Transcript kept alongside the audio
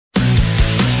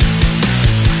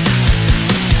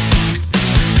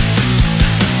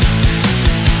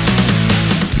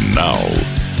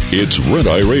It's Red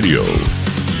Eye Radio.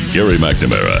 Gary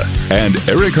McNamara and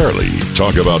Eric Harley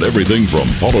talk about everything from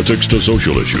politics to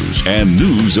social issues and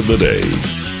news of the day.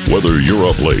 Whether you're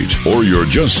up late or you're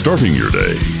just starting your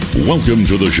day, welcome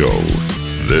to the show.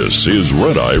 This is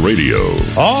Red Eye Radio.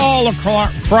 All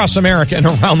across America and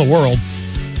around the world,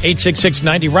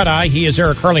 866-90-RED-EYE. He is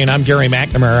Eric Harley, and I'm Gary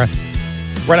McNamara.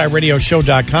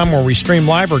 RedEyeRadioShow.com, where we stream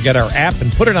live or get our app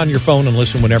and put it on your phone and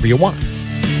listen whenever you want.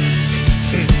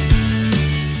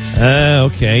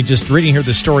 Okay, just reading here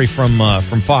the story from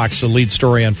Fox, the lead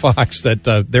story on Fox, that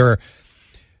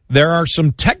there are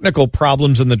some technical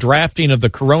problems in the drafting of the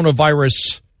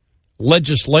coronavirus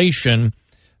legislation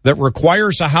that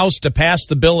requires the House to pass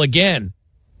the bill again.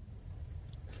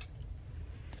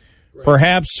 Right.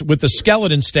 Perhaps with the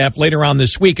skeleton staff later on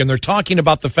this week, and they're talking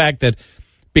about the fact that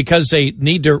because they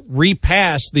need to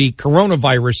repass the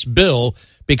coronavirus bill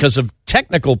because of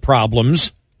technical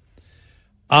problems,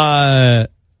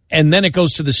 and then it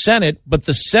goes to the Senate, but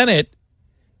the Senate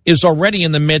is already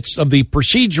in the midst of the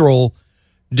procedural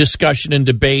discussion and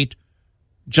debate,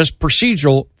 just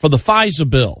procedural, for the FISA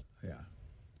bill,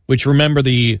 which, remember,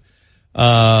 the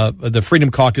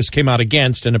Freedom Caucus came out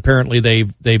against, and apparently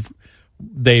they've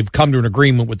come to an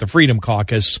agreement with the Freedom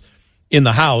Caucus in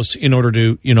the House in order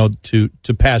to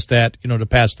pass that, to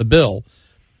pass the bill,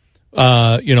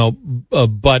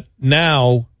 but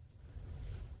now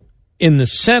in the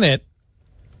Senate.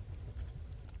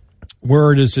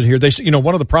 Where is it here? They say,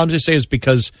 one of the problems they say is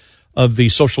because of the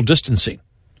social distancing.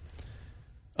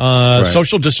 Right.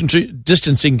 Social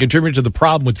distancing contributed to the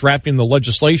problem with drafting the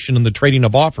legislation and the trading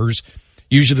of offers.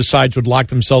 Usually the sides would lock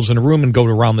themselves in a room and go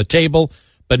around the table,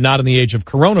 but not in the age of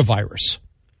coronavirus.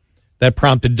 That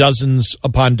prompted dozens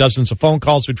upon dozens of phone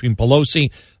calls between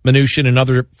Pelosi, Mnuchin, and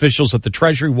other officials at the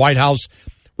Treasury, White House,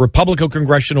 Republican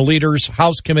congressional leaders,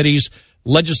 House committees,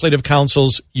 legislative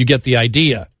councils. You get the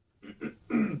idea.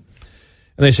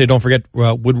 And they say, don't forget,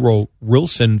 Woodrow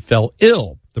Wilson fell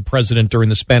ill, the president, during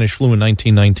the Spanish flu in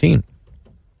 1919.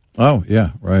 Oh,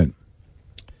 yeah, right.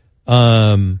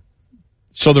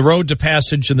 So the road to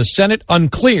passage in the Senate,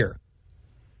 unclear.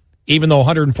 Even though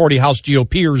 140 House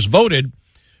GOPers voted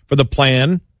for the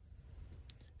plan,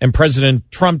 and President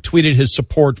Trump tweeted his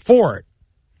support for it.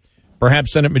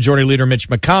 Perhaps Senate Majority Leader Mitch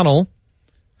McConnell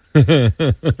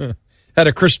had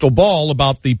a crystal ball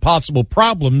about the possible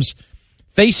problems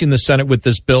facing the Senate with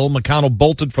this bill. McConnell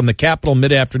bolted from the Capitol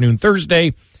mid-afternoon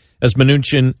Thursday as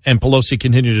Mnuchin and Pelosi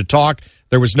continued to talk.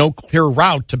 There was no clear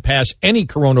route to pass any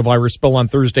coronavirus bill on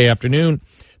Thursday afternoon.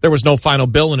 There was no final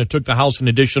bill, and it took the House an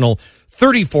additional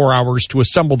 34 hours to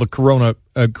assemble the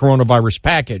coronavirus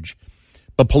package.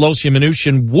 But Pelosi and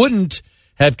Mnuchin wouldn't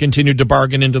have continued to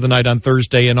bargain into the night on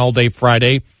Thursday and all day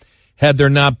Friday had there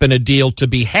not been a deal to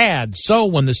be had. So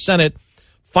when the Senate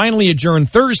finally adjourned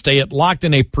Thursday, it locked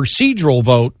in a procedural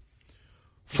vote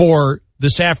for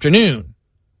this afternoon,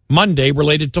 Monday,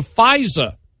 related to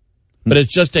FISA. But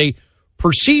it's just a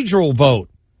procedural vote.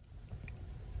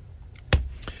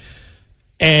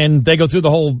 And they go through the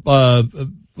whole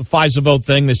FISA vote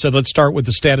thing. They said, let's start with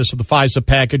the status of the FISA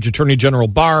package. Attorney General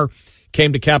Barr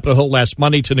came to Capitol Hill last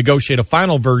Monday to negotiate a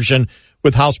final version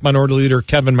with House Minority Leader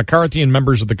Kevin McCarthy and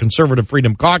members of the Conservative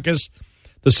Freedom Caucus.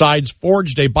 The sides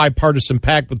forged a bipartisan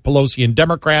pact with Pelosi and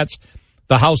Democrats.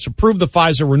 The House approved the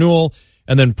FISA renewal,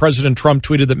 and then President Trump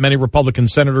tweeted that many Republican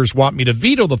senators want me to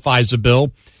veto the FISA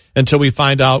bill until we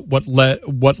find out what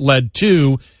led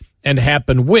to and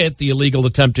happened with the illegal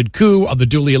attempted coup of the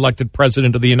duly elected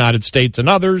president of the United States and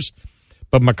others.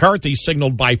 But McCarthy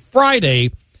signaled by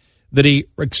Friday that he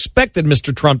expected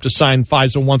Mr. Trump to sign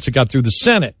FISA once it got through the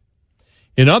Senate.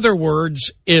 In other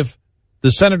words, if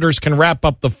the senators can wrap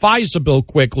up the FISA bill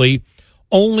quickly,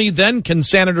 only then can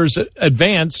senators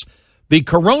advance the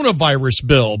coronavirus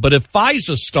bill. But if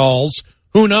FISA stalls,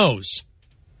 who knows?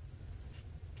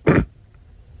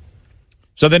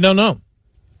 So they don't know.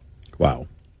 Wow.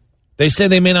 They say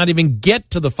they may not even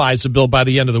get to the FISA bill by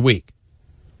the end of the week.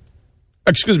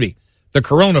 Excuse me, the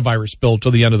coronavirus bill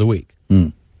till the end of the week.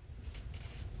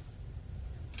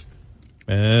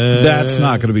 That's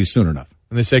not going to be soon enough.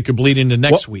 And they say it could bleed into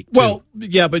next week, too. Well,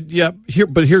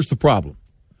 here's the problem.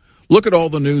 Look at all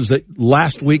the news that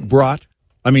last week brought.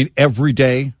 I mean, every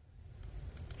day.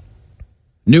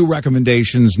 New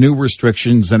recommendations, new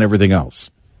restrictions, and everything else.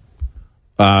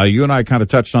 You and I kind of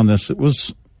touched on this. It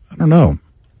was, I don't know.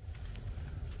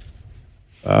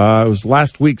 It was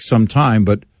last week sometime,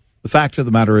 but the fact of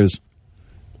the matter is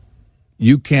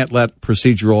you can't let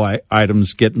procedural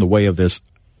items get in the way of this.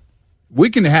 We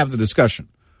can have the discussion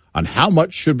on how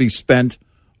much should be spent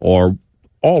or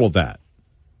all of that.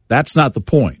 That's not the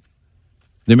point.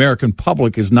 The American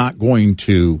public is not going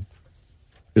to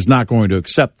is not going to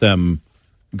accept them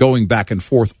going back and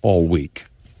forth all week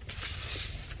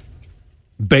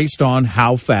based on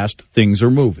how fast things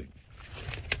are moving.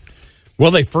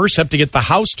 Well, they first have to get the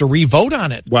House to re-vote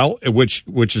on it. Well, which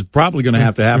is probably going to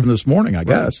have to happen this morning, I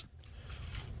guess.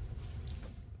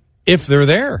 If they're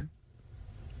there.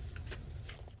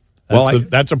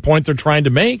 That's a point they're trying to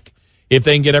make. If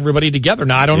they can get everybody together.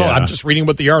 Now, I don't know. I'm just reading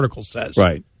what the article says.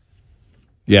 Right.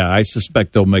 Yeah, I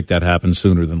suspect they'll make that happen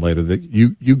sooner than later.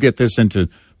 You get this into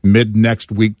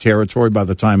mid-next week territory by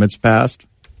the time it's passed,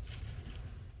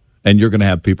 and you're going to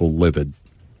have people livid.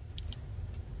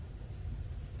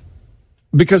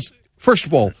 Because, first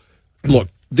of all, look,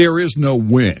 there is no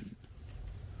win.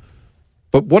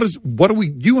 But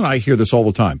you and I hear this all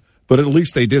the time, but at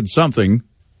least they did something,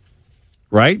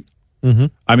 right? Mm-hmm.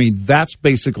 I mean, that's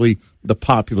basically the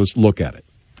populist look at it.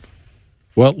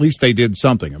 Well, at least they did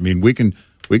something. I mean, we can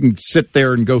sit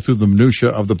there and go through the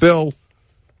minutia of the bill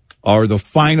or the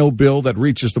final bill that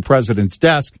reaches the president's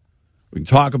desk. We can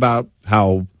talk about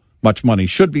how much money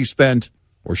should be spent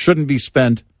or shouldn't be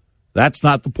spent. That's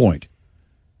not the point.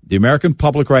 The American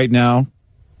public right now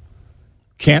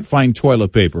can't find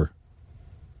toilet paper.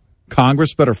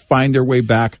 Congress better find their way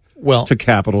back to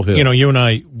Capitol Hill. You know, you and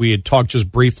I, we had talked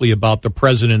just briefly about the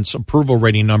president's approval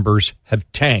rating numbers have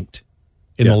tanked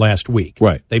in the last week.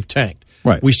 Right. They've tanked.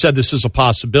 Right. We said this is a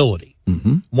possibility.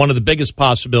 Mm-hmm. One of the biggest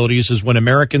possibilities is when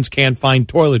Americans can't find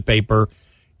toilet paper,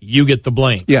 you get the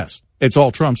blame. Yes. It's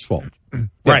all Trump's fault. Right.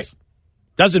 Yes.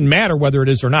 Doesn't matter whether it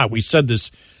is or not. We said this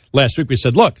last week. We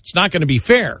said, look, it's not going to be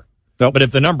fair. Nope. But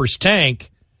if the numbers tank.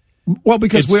 Well,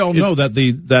 because we all know that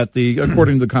the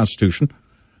according to the Constitution,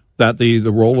 that the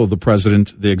role of the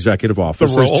president, the executive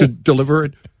office, is to deliver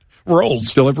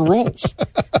rolls.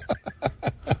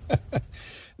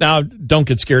 Now, don't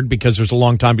get scared because there's a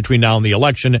long time between now and the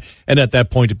election, and at that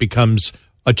point it becomes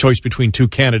a choice between two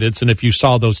candidates. And if you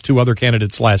saw those two other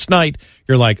candidates last night,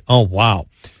 you're like, oh wow.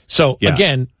 So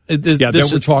again,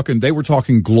 they were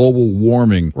talking global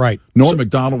warming. Right. Norm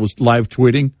Macdonald was live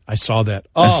tweeting. I saw that.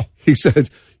 Oh, he said,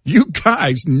 "You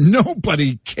guys,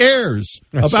 nobody cares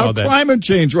about climate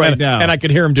change now." And I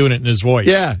could hear him doing it in his voice.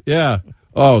 Yeah.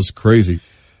 Oh, it's crazy.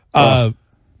 One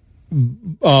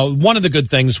of the good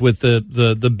things with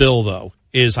the bill, though,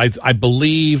 is I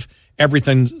believe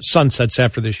everything sunsets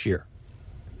after this year.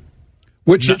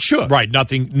 Which it should. Right.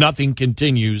 Nothing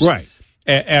continues. Right.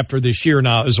 After this year.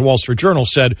 Now, as the Wall Street Journal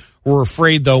said, we're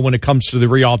afraid, though, when it comes to the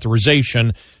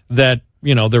reauthorization, that,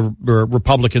 the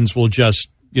Republicans will just,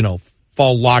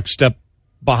 fall lockstep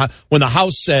behind. When the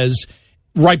House says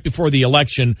right before the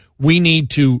election, we need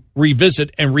to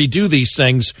revisit and redo these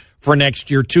things for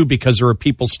next year, too, because there are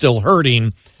people still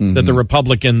hurting, that the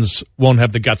Republicans won't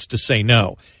have the guts to say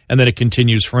no, and that it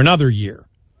continues for another year.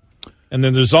 And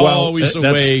then there's always a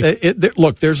way.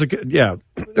 Look, there's a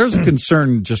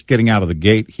concern just getting out of the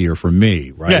gate here for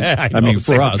me, right? Yeah, I mean,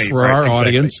 for us, for our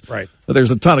audience, right? But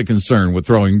there's a ton of concern with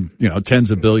throwing,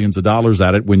 tens of billions of dollars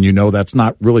at it when that's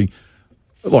not really.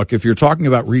 Look, if you're talking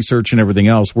about research and everything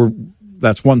else,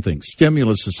 that's one thing.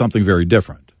 Stimulus is something very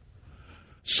different.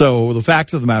 So the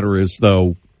fact of the matter is,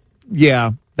 though,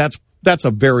 that's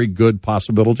a very good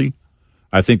possibility.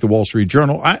 I think the Wall Street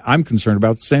Journal. I'm concerned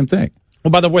about the same thing. Well,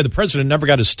 by the way, the president never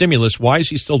got a stimulus. Why is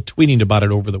he still tweeting about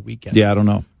it over the weekend? Yeah, I don't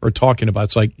know. Or talking about it.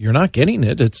 It's like, you're not getting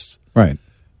it. It's right.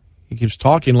 He keeps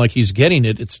talking like he's getting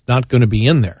it. It's not going to be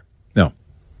in there. No.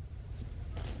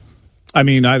 I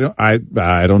mean, I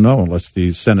don't know unless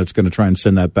the Senate's going to try and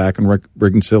send that back in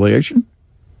reconciliation.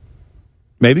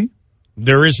 Maybe.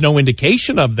 There is no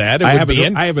indication of that. I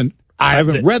haven't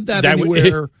read that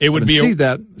anywhere. It would be seen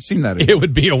that. It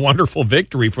would be a wonderful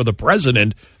victory for the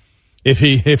president if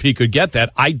he could get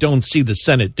that. I don't see the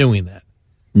Senate doing that.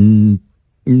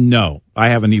 No, I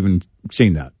haven't even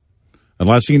seen that.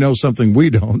 Unless he knows something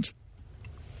we don't.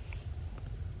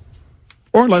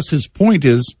 Or unless his point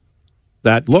is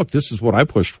that, look, this is what I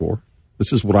pushed for.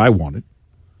 This is what I wanted.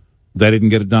 They didn't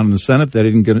get it done in the Senate. They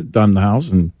didn't get it done in the House.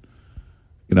 And,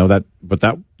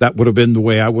 that would have been the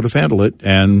way I would have handled it.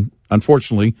 And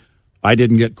unfortunately, I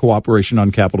didn't get cooperation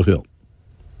on Capitol Hill.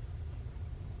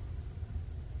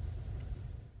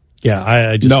 Yeah,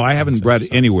 I haven't read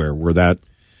anywhere where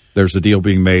there's a deal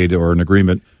being made or an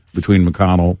agreement between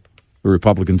McConnell, the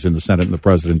Republicans in the Senate, and the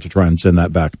president to try and send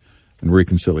that back in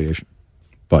reconciliation.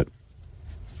 But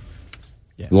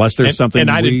unless there's something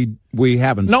we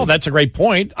haven't seen. No, that's a great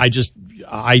point.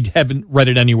 I haven't read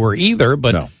it anywhere either,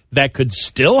 but that could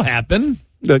still happen.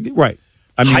 Right.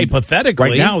 I mean, hypothetically.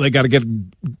 Right now, they got to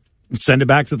send it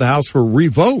back to the House for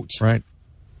revotes. Right.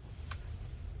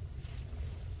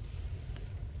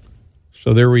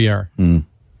 So there we are.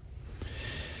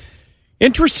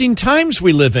 Interesting times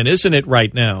we live in, isn't it,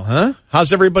 right now, huh?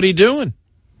 How's everybody doing?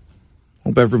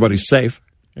 Hope everybody's safe.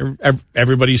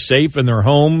 Everybody's safe in their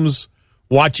homes,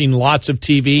 watching lots of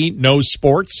TV, no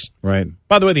sports. Right.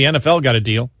 By the way, the NFL got a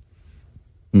deal.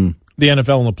 The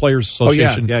NFL and the Players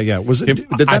Association. Oh, yeah. Was it?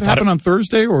 Did that happen on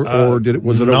Thursday, or was it over the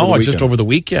weekend? No, just over the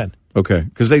weekend. Okay,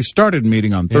 because they started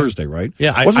meeting on Thursday, right?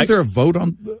 Yeah. Wasn't there a vote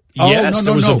on? Yes,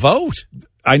 there was a vote.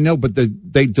 I know, but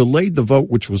they delayed the vote,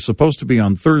 which was supposed to be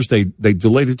on Thursday. They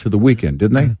delayed it to the weekend,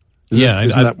 didn't they?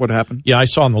 Isn't that what happened? Yeah, I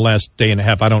saw in the last day and a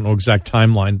half. I don't know exact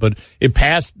timeline, but it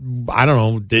passed. I don't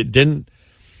know. It didn't.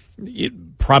 It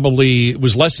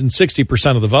was less than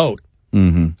 60% of the vote.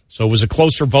 Mm-hmm. So it was a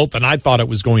closer vote than I thought it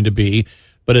was going to be.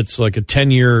 But it's like a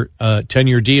 10-year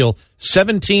deal.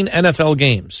 17 NFL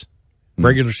games,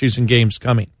 regular season games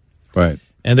coming. Right.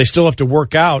 And they still have to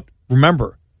work out.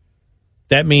 Remember,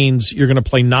 that means you're going to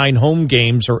play 9 home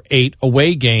games or 8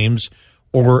 away games,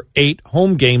 or 8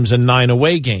 home games and 9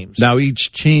 away games. Now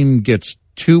each team gets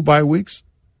 2 bye weeks.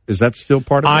 Is that still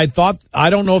part of it? I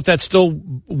don't know if that's still.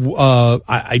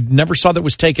 I never saw that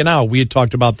was taken out. We had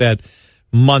talked about that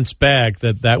months back.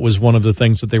 That was one of the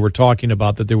things that they were talking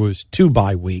about. That there was 2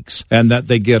 bye weeks, and that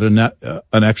they get an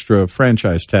extra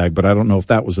franchise tag. But I don't know if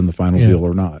that was in the final deal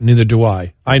or not. Neither do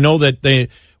I. I know that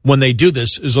when they do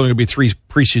this, there's only going to be 3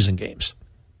 preseason games.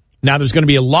 Now there's going to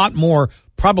be a lot more.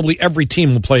 Probably every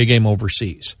team will play a game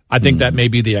overseas. I think that may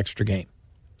be the extra game.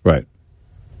 Right.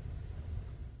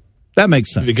 That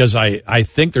makes sense. Because I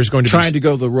think there's going to be... to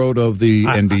go the road of the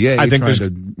NBA. I think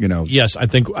Yes, I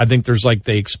think there's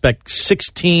they expect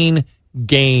 16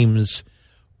 games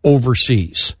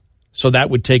overseas. So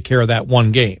that would take care of that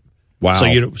one game.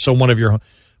 Wow. So one of your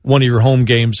home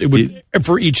games, it would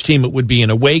for each team it would be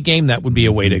an away game. That would be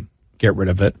a way to get rid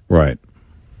of it. Right.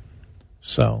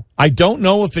 So I don't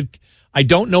know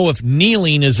if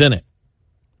kneeling is in it.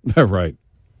 Right.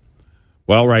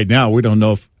 Well, right now we don't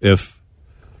know if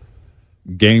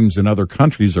games in other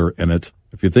countries are in it.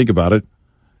 If you think about it,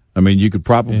 I mean, you could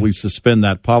probably suspend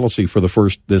that policy for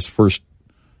this first.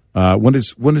 When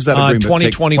is that agreement?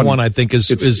 2021, I think is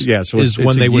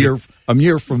when they would a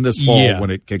year from this fall when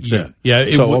it kicks in. Yeah.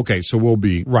 So we'll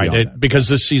be right because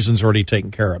this season's already taken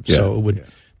care of. So it would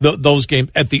those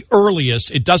games at the earliest.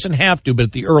 It doesn't have to, but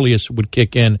at the earliest it would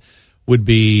kick in would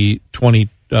be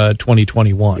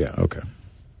 2021. Yeah. Okay.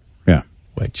 Yeah.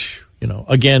 Which,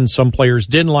 again, some players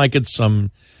didn't like it. Some,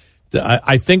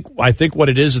 I think what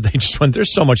it is they just went,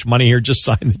 there's so much money here, just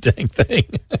sign the dang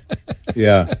thing.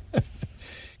 Yeah.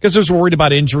 Because there's worried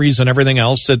about injuries and everything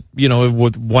else that,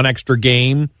 with one extra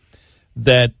game,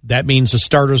 that means the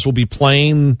starters will be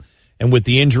playing. And with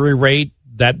the injury rate,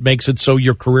 that makes it so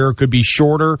your career could be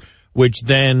shorter, which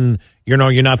then, you're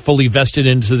not fully vested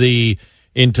into the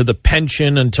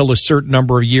pension until a certain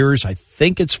number of years. I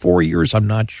think it's 4 years. I'm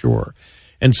not sure.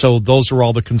 And so those are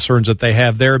all the concerns that they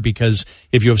have there, because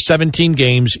if you have 17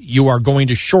 games, you are going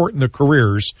to shorten the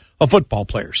careers of football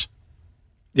players.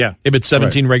 Yeah. If it's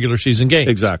 17 regular season games.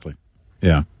 Exactly.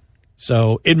 Yeah.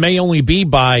 So it may only be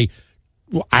by,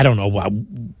 I don't know,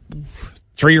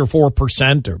 3 or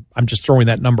 4%, or I'm just throwing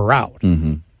that number out.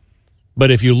 Mm-hmm.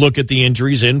 But if you look at the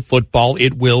injuries in football,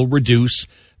 it will reduce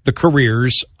the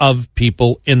careers of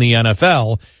people in the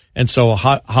NFL. And so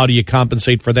how do you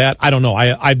compensate for that? I don't know.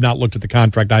 I've not looked at the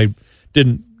contract. I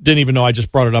didn't even know. I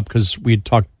just brought it up because we had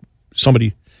talked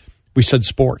we said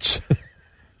sports,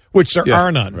 which there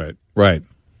are none. Right.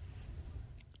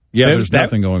 Yeah, there's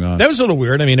nothing going on. That was a little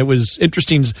weird. I mean, it was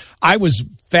interesting. I was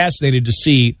fascinated to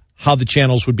see how the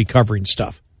channels would be covering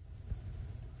stuff.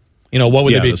 What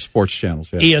would they be? The sports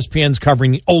channels. Yeah. ESPN's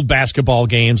covering old basketball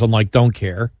games. I'm like, don't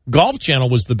care. Golf Channel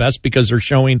was the best because they're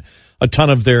showing a ton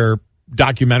of their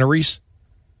documentaries,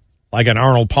 like an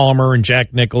Arnold Palmer and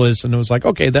Jack Nicklaus, and it was like,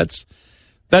 okay, that's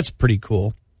pretty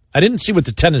cool. I didn't see what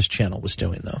the Tennis Channel was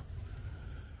doing, though.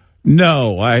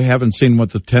 No, I haven't seen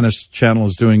what the Tennis Channel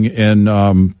is doing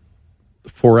in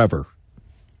forever.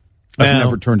 I've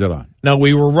never turned it on. No,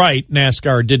 we were right.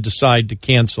 NASCAR did decide to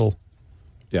cancel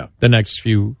the next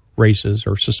few races,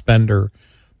 or suspend or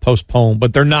postpone,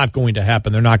 but they're not going to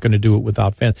happen. They're not going to do it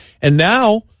without fans. And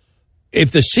now,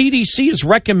 if the CDC is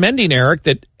recommending, Eric,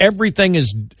 that everything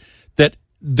is, that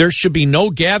there should be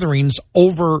no gatherings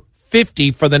over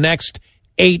 50 for the next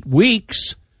 8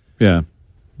 weeks. Yeah.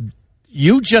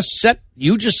 You just set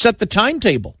the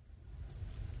timetable.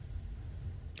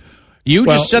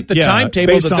 Just set the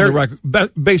timetable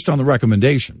based on the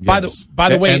recommendation. Yes. By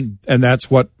the way, and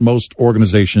that's what most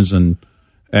organizations and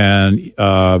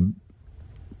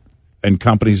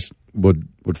companies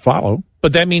would follow.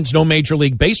 But that means no Major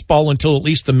League Baseball until at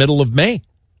least the middle of May.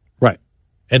 Right.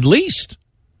 At least.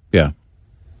 Yeah.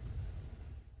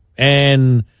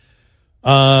 And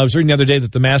I was reading the other day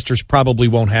that the Masters probably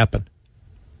won't happen.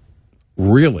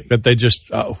 Really? That they just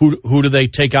who do they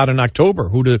take out in October?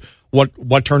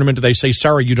 What tournament do they say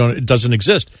sorry it doesn't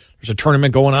exist? There's a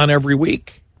tournament going on every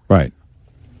week. Right.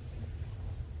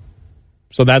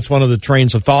 So that's one of the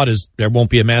trains of thought is there won't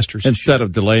be a Masters. Instead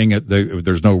of delaying it,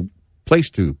 there's no place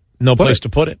to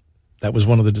put it. That was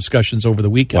one of the discussions over the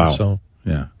weekend. Wow. So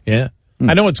yeah.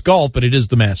 I know it's golf, but it is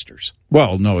the Masters.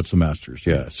 Well, no, it's the Masters.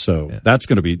 Yeah. So that's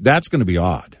going to be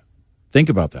odd. Think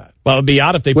about that. Well, it'd be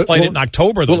odd if they played it in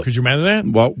October, though. Could you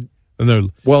imagine that?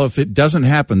 Well, if it doesn't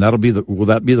happen, will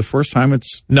that be the first time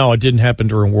it's? No, it didn't happen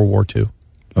during World War II.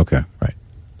 Okay. Right.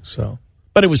 So,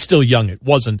 but it was still young. It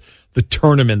wasn't the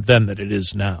tournament then that it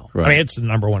is now. Right. I mean, it's the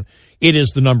number one. It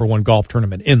is the number one golf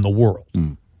tournament in the world.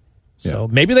 Mm. Yeah. So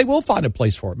maybe they will find a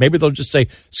place for it. Maybe they'll just say,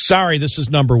 sorry, this is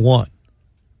number one.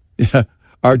 Yeah.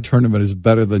 Our tournament is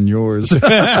better than yours. And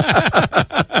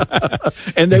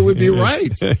they would be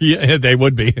right. Yeah, they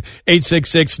would be.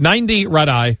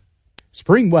 866-90-RED-EYE.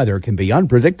 Spring weather can be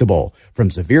unpredictable, from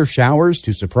severe showers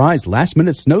to surprise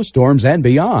last-minute snowstorms and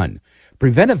beyond.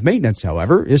 Preventive maintenance,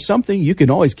 however, is something you can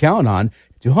always count on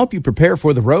to help you prepare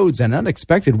for the roads and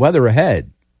unexpected weather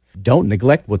ahead. Don't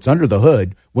neglect what's under the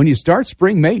hood when you start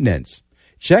spring maintenance.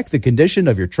 Check the condition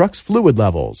of your truck's fluid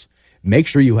levels. Make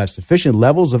sure you have sufficient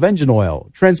levels of engine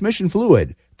oil, transmission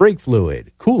fluid, brake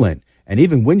fluid, coolant, and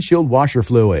even windshield washer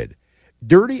fluid.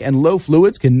 Dirty and low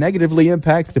fluids can negatively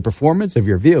impact the performance of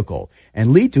your vehicle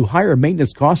and lead to higher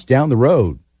maintenance costs down the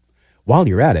road. While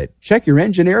you're at it, check your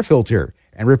engine air filter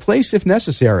and replace if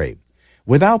necessary.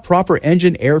 Without proper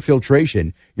engine air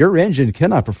filtration, your engine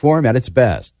cannot perform at its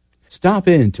best. Stop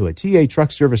in to a TA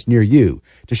Truck Service near you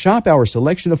to shop our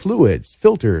selection of fluids,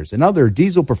 filters, and other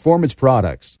diesel performance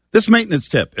products. This maintenance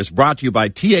tip is brought to you by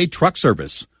TA Truck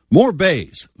Service. More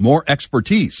bays, more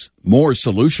expertise, more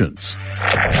solutions.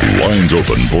 Lines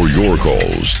open for your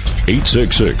calls.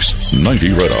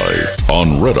 866-90-RED-EYE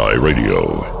on Red Eye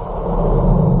Radio.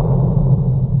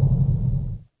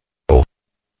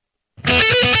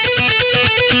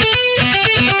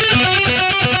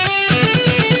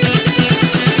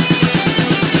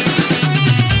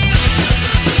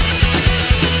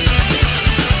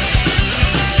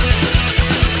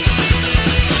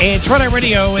 It's Red Eye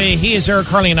Radio. He is Eric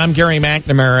Harley, and I'm Gary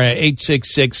McNamara.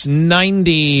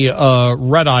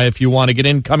 866-90-RED-EYE if you want to get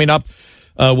in. Coming up,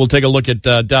 we'll take a look at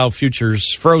Dow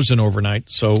futures frozen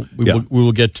overnight. So we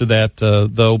will get to that,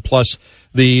 though. Plus,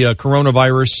 the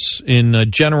coronavirus in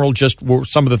general, just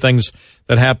some of the things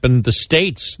that happened. The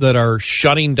states that are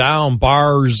shutting down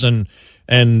bars and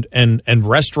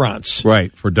restaurants.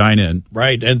 Right, for dine-in.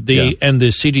 Right, and the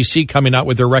CDC coming out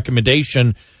with their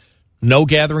recommendation. No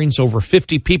gatherings over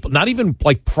 50 people, not even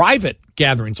like private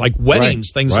gatherings, like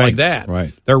weddings, things like that.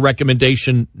 Right. Their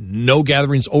recommendation, no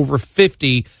gatherings over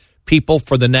 50 people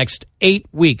for the next 8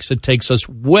 weeks. It takes us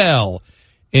well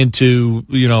into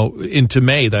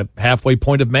May, the halfway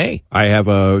point of May. I have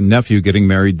a nephew getting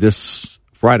married this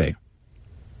Friday.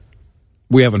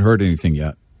 We haven't heard anything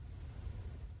yet.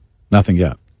 Nothing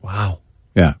yet. Wow.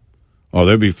 Yeah. Oh,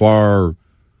 there'd be far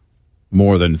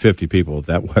more than 50 people at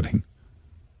that wedding.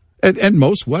 And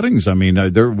most weddings, I mean, a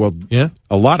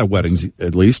lot of weddings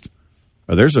at least.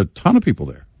 There's a ton of people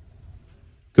there.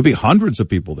 Could be hundreds of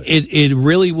people there. It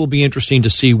really will be interesting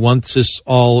to see once this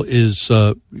all is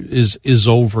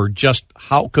over, just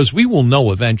how, because we will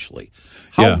know eventually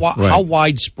how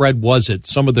widespread was it.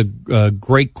 Some of the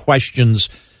great questions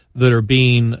that are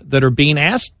being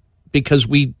asked, because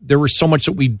there was so much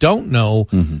that we don't know.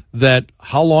 Mm-hmm. That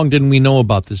how long didn't we know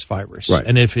about this virus? Right.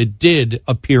 And if it did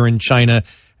appear in China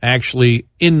actually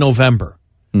in November,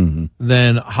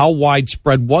 then how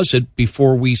widespread was it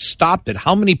before we stopped it?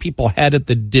 How many people had it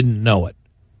that didn't know it?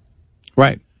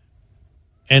 Right.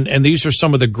 And these are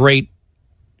some of the great,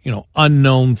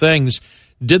 unknown things.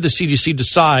 Did the CDC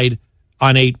decide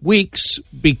on 8 weeks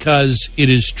because it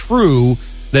is true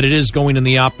that it is going in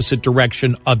the opposite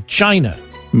direction of China?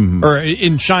 Mm-hmm. Or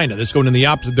in China, that's going in the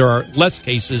opposite. There are less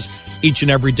cases each and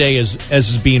every day as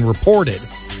is being reported.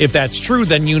 If that's true,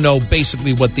 then you know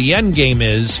basically what the end game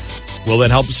is. Will that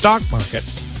help the stock market?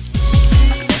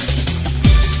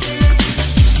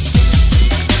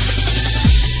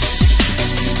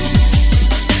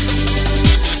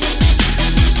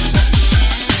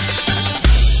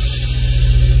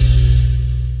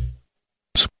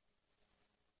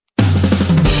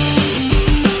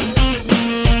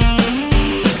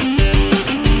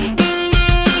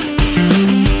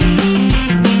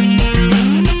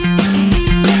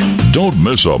 Don't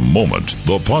miss a moment.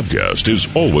 The podcast is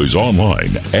always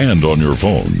online and on your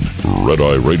phone.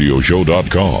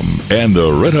 RedEyeRadioshow.com and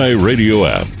the Red Eye Radio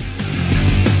app.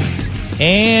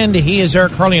 And he is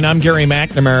Eric Harley, and I'm Gary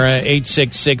McNamara,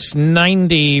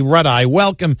 866-90 Red-Eye.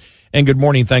 Welcome and good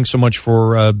morning. Thanks so much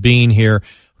for being here.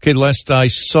 Okay, last I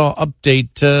saw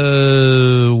update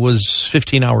was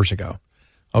 15 hours ago.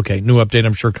 Okay, new update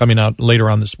I'm sure coming out later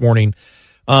on this morning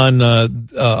on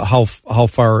how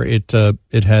far it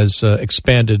has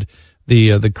expanded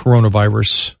the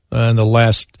coronavirus. And the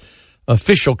last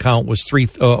official count was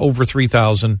over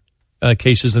 3,000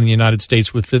 cases in the United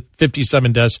States with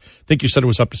 57 deaths. I think you said it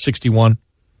was up to 61.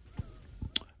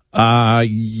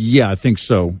 Yeah, I think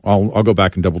so. I'll go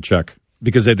back and double check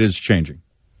because it is changing.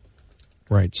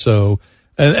 Right. So,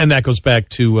 and that goes back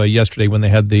to yesterday when they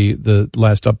had the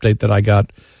last update that I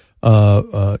got,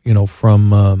 from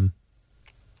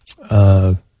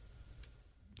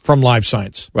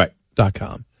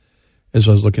LiveScience.com, as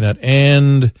I was looking at,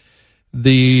 and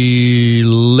the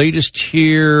latest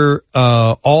here,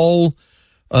 last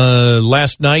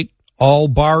night, all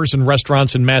bars and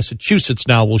restaurants in Massachusetts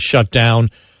now will shut down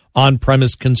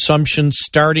on-premise consumption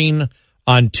starting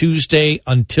on Tuesday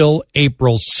until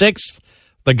April 6th.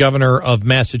 The governor of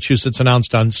Massachusetts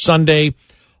announced on Sunday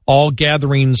all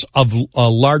gatherings of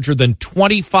larger than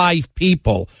 25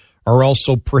 people are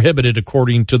also prohibited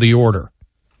according to the order.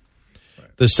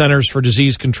 Right. The Centers for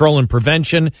Disease Control and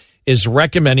Prevention is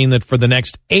recommending that for the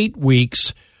next 8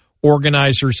 weeks,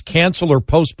 organizers cancel or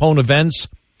postpone events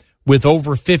with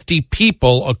over 50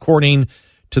 people, according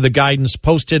to the guidance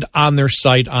posted on their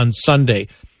site on Sunday.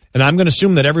 And I'm going to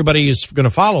assume that everybody is going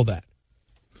to follow that.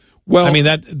 Well, I mean,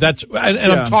 that's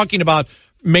I'm talking about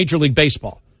Major League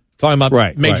Baseball, talking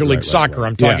about Major League Soccer.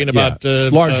 I'm talking about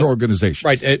large organizations,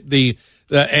 right? The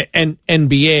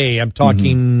NBA. I'm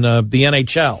talking the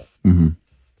NHL. Mm-hmm.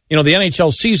 You know, the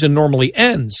NHL season normally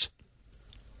ends.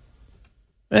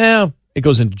 Well, it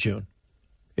goes into June.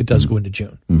 It does go into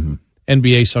June. Mm-hmm.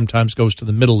 NBA sometimes goes to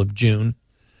the middle of June,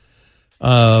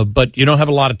 but you don't have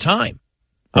a lot of time.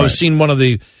 Right. I was seeing one of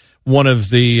the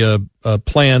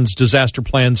plans, disaster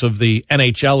plans of the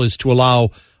NHL is to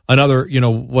allow another,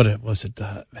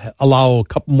 allow a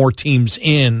couple more teams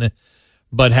in,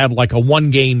 but have like a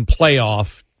one-game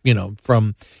playoff,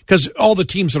 because all the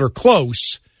teams that are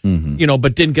close,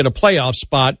 but didn't get a playoff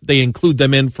spot, they include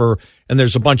them in and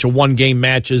there's a bunch of one-game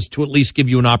matches to at least give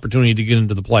you an opportunity to get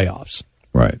into the playoffs.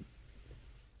 Right.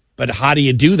 But how do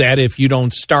you do that if you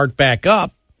don't start back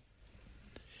up?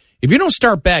 If you don't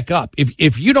start back up,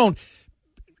 if you don't,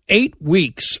 8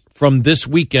 weeks from this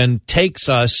weekend takes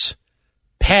us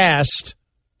past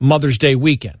Mother's Day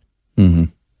weekend. Mm-hmm.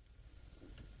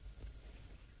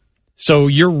 So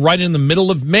you're right in the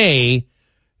middle of May.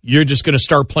 You're just going to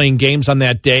start playing games on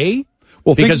that day?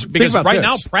 Well, because right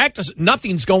now, practice,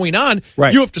 nothing's going on.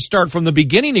 Right. You have to start from the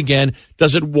beginning again.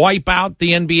 Does it wipe out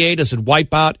the NBA? Does it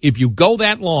wipe out? If you go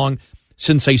that long,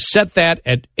 since they set that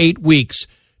at 8 weeks,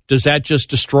 does that just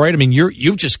destroy it? I mean,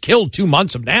 you've just killed 2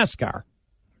 months of NASCAR.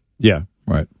 Yeah,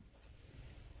 right.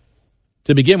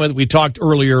 To begin with, we talked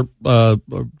earlier,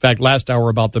 in fact, last hour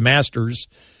about the Masters,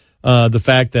 the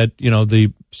fact that,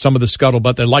 some of the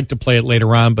scuttlebutt, they like to play it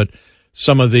later on, but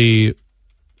some of the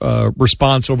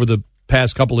response over the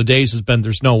past couple of days has been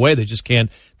there's no way, they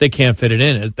can't fit it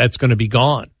in. That's going to be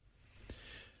gone.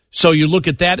 So you look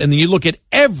at that, and then you look at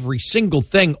every single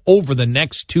thing over the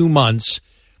next 2 months.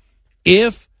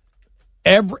 If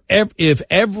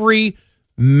every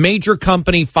major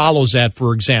company follows that,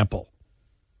 for example,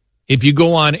 if you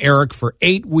go on, Eric, for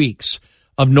 8 weeks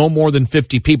of no more than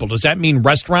 50 people, does that mean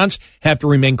restaurants have to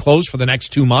remain closed for the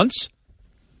next 2 months?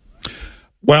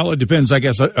 Well, it depends, I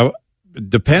guess. It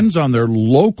depends on their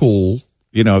local,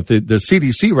 if the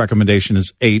CDC recommendation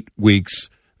is 8 weeks,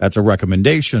 that's a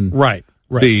recommendation. Right.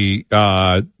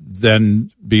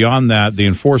 Then beyond that, the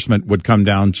enforcement would come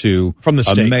down to from the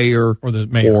state, a mayor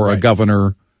or a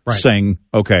governor saying,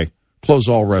 okay, close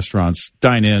all restaurants,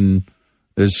 dine in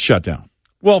is shut down.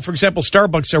 Well, for example,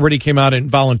 Starbucks already came out and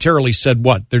voluntarily said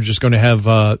what? They're just going to have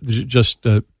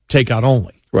takeout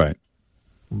only. Right.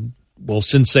 Well,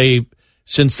 since they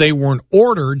weren't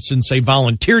ordered, since they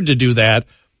volunteered to do that,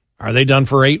 are they done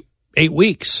for eight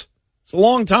weeks? It's a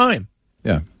long time.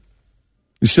 Yeah.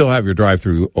 You still have your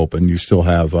drive-through open. You still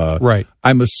have, right.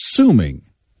 I'm assuming,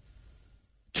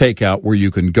 takeout where you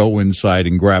can go inside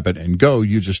and grab it and go.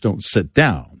 You just don't sit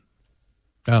down.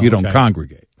 You don't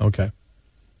congregate. Okay.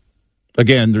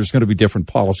 Again, there's going to be different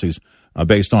policies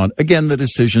based on, again, the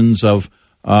decisions of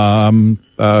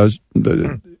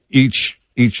each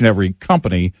and every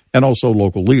company and also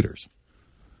local leaders.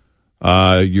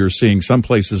 You're seeing some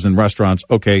places in restaurants,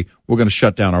 okay, we're going to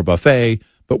shut down our buffet,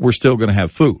 but we're still going to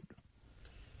have food.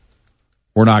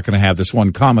 We're not going to have this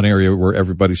one common area where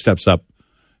everybody steps up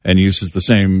and uses the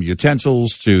same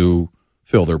utensils to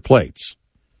fill their plates.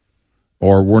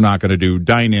 Or we're not going to do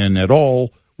dine-in at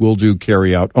all. We'll do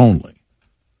carry-out only.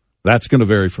 That's going to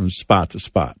vary from spot to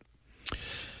spot.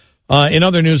 In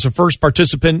other news, the first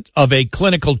participant of a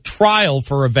clinical trial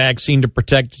for a vaccine to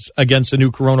protect against the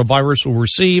new coronavirus will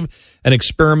receive an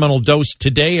experimental dose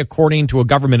today, according to a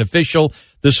government official.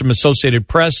 This from Associated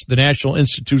Press. The National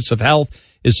Institutes of Health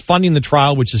is funding the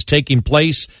trial, which is taking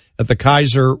place at the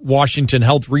Kaiser Washington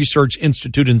Health Research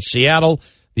Institute in Seattle.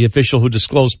 The official who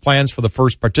disclosed plans for the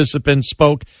first participant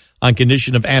spoke on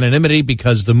condition of anonymity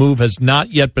because the move has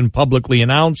not yet been publicly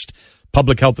announced.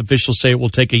 Public health officials say it will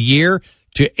take a year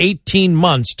to 18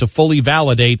 months to fully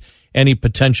validate any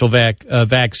potential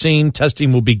vaccine.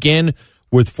 Testing will begin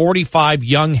with 45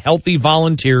 young, healthy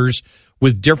volunteers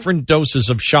with different doses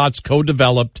of shots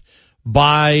co-developed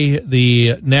by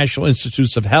the National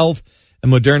Institutes of Health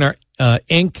and Moderna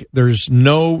Inc. There's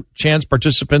no chance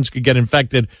participants could get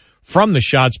infected from the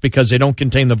shots because they don't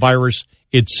contain the virus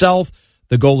itself.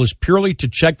 The goal is purely to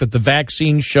check that the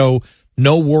vaccines show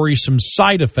no worrisome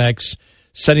side effects,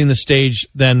 setting the stage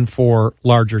then for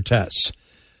larger tests.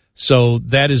 So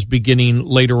that is beginning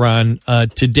later on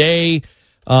today.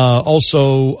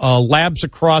 Also, labs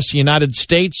across the United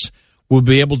States will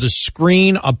be able to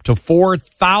screen up to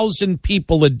 4,000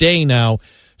 people a day now,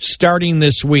 starting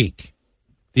this week.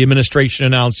 The administration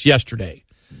announced yesterday.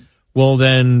 Well,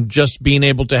 then just being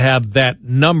able to have that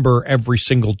number every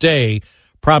single day,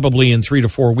 probably in 3 to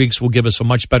 4 weeks, will give us a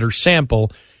much better sample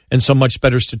and some much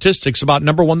better statistics about,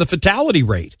 number one, the fatality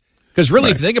rate. Because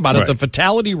really, if you think about it, the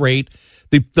fatality rate,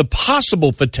 the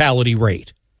possible fatality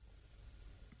rate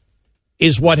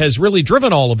is what has really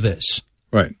driven all of this.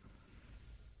 Right.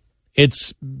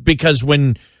 It's because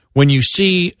when you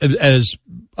see, as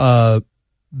the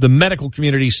medical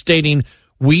community stating,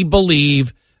 we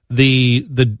believe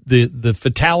the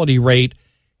fatality rate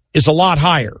is a lot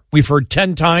higher. We've heard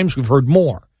 10 times, we've heard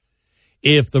more.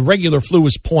 If the regular flu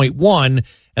was 0.1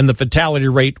 and the fatality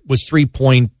rate was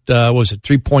 3.2,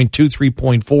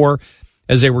 3.4,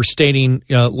 as they were stating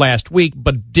last week,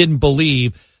 but didn't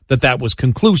believe that was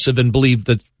conclusive and believed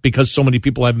that because so many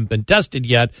people haven't been tested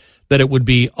yet, that it would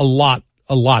be a lot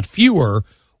fewer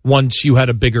once you had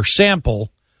a bigger sample.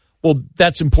 Well,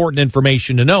 that's important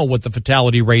information to know what the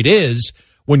fatality rate is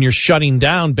when you're shutting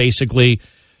down basically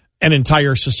an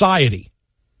entire society.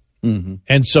 Mm-hmm.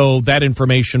 And so that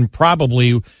information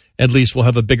probably at least will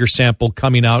have a bigger sample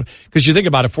coming out. Because you think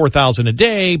about it, 4,000 a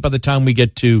day, by the time we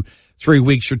get to 3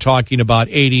 weeks, you're talking about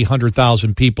 80,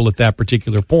 100,000 people at that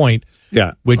particular point.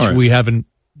 Yeah. Which we haven't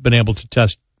been able to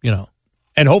test,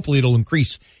 and hopefully it'll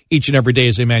increase each and every day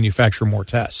as they manufacture more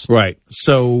tests. Right.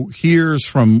 So here's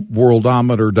from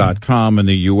worldometer.com in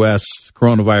the U.S.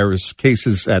 Coronavirus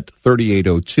cases at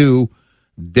 3,802,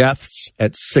 deaths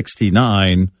at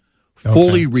 69,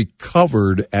 fully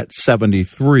recovered at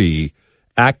 73,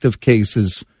 active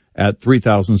cases at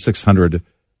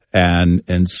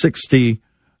 3,660,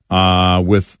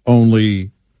 with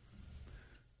only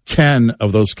 10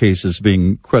 of those cases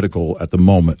being critical at the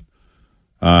moment.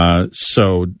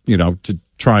 So, to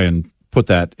try and put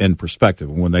that in perspective,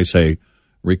 when they say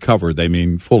recovered, they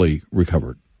mean fully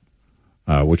recovered,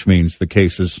 which means the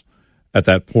cases at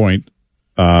that point,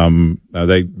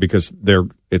 because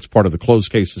it's part of the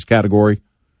closed cases category,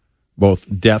 both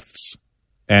deaths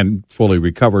and fully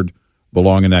recovered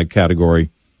belong in that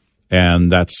category. And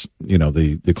that's,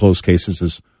 the closed cases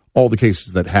is all the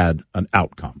cases that had an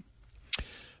outcome.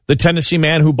 The Tennessee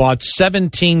man who bought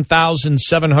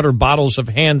 17,700 bottles of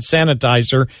hand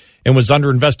sanitizer and was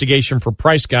under investigation for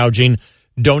price gouging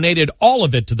donated all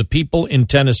of it to the people in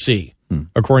Tennessee,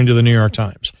 according to the New York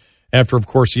Times. After, of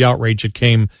course, the outrage that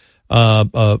came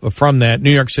from that.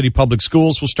 New York City public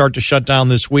schools will start to shut down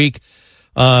this week.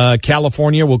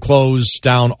 California will close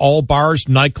down all bars,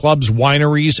 nightclubs,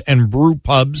 wineries, and brew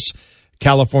pubs.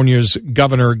 California's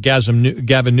Governor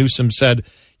Gavin Newsom said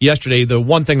yesterday, the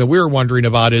one thing that we were wondering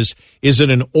about is it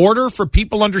an order for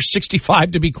people under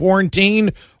 65 to be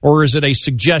quarantined, or is it a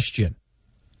suggestion?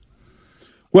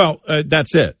 Well,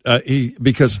 that's it.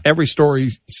 Because every story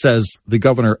says the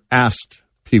governor asked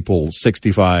people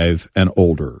 65 and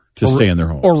older to stay in their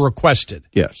homes. Or requested.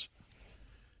 Yes.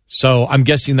 So I'm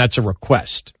guessing that's a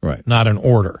request, right? Not an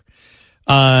order.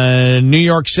 New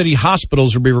York City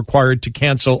hospitals will be required to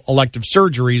cancel elective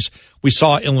surgeries. We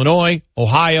saw Illinois,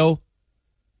 Ohio.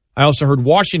 I also heard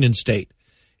Washington State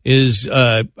is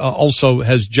also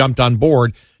has jumped on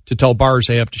board to tell bars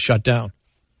they have to shut down.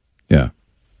 Yeah.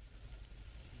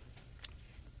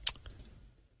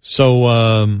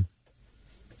 So,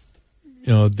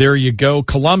 there you go.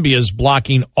 Colombia is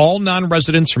blocking all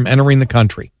non-residents from entering the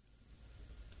country.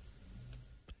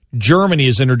 Germany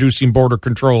is introducing border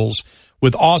controls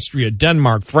with Austria,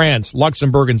 Denmark, France,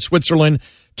 Luxembourg, and Switzerland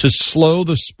to slow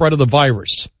the spread of the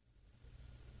virus.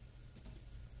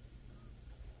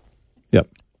 Yep.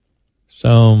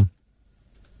 So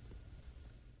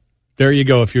there you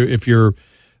go. If you're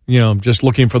just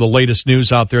looking for the latest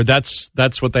news out there, that's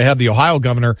what they have. The Ohio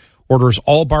governor orders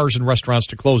all bars and restaurants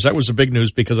to close. That was the big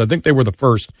news because I think they were the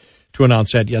first to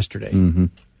announce that yesterday. Mm-hmm.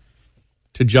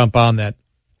 To jump on that.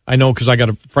 I know because I got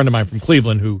a friend of mine from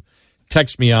Cleveland who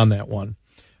texted me on that one.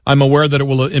 I'm aware that it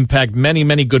will impact many,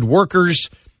 many good workers.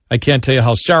 I can't tell you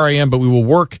how sorry I am, but we will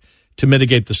work to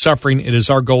mitigate the suffering. It is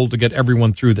our goal to get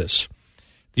everyone through this.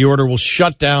 The order will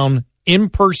shut down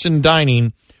in-person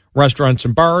dining. Restaurants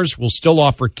and bars will still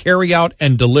offer carry-out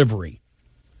and delivery.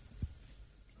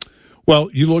 Well,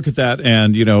 you look at that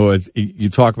and, you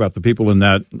talk about the people in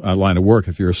that line of work.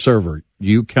 If you're a server,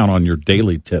 you count on your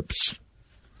daily tips,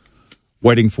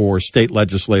 waiting for state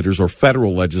legislators or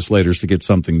federal legislators to get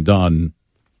something done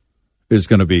is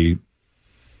going to be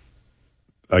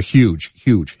a huge,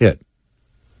 huge hit.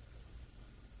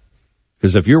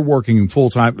 Because if you're working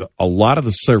full-time, a lot of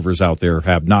the servers out there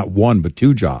have not one but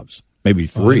two jobs, maybe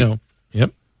three. Oh,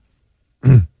 yep.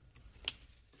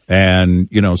 And,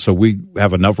 so we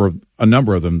have a number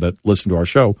of them that listen to our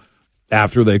show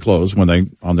after they close when they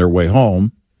on their way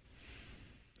home.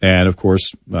 And, of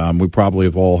course, we probably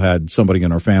have all had somebody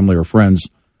in our family or friends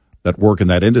that work in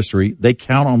that industry. They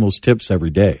count on those tips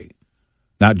every day,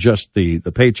 not just the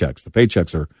paychecks. The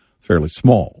paychecks are fairly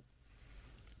small.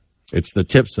 It's the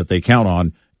tips that they count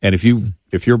on. And if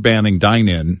you're banning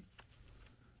dine-in,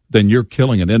 then you're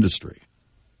killing an industry.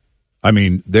 I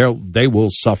mean, they will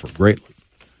suffer greatly.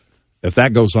 If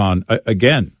that goes on,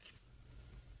 again,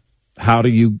 how do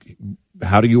you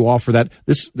offer that?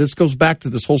 This goes back to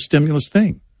this whole stimulus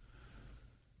thing.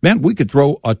 Man, we could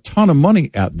throw a ton of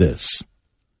money at this,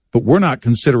 but we're not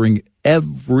considering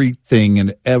everything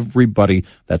and everybody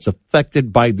that's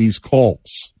affected by these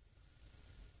calls.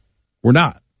 We're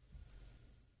not.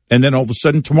 And then all of a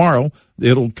sudden tomorrow,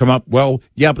 it'll come up, well,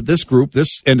 yeah, but this group,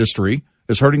 this industry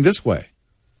is hurting this way.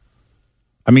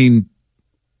 I mean,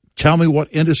 tell me what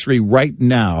industry right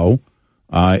now,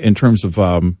 in terms of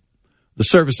the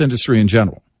service industry in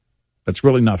general, that's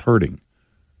really not hurting.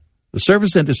 The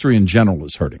service industry in general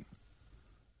is hurting.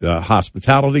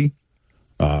 Hospitality,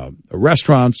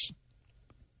 restaurants,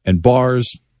 and bars.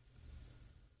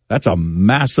 That's a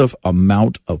massive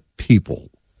amount of people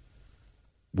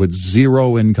with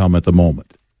zero income at the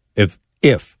moment.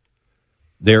 If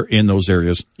they're in those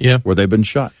areas where they've been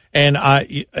shut. And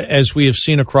as we have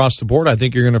seen across the board, I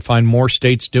think you're going to find more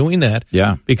states doing that.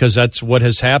 Yeah. Because that's what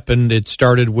has happened. It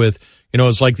started with,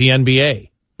 it's like the NBA.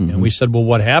 Mm-hmm. And we said, well,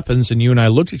 what happens? And you and I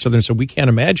looked at each other and said, we can't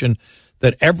imagine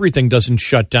that everything doesn't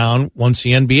shut down once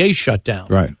the NBA shut down.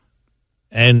 Right.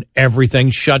 And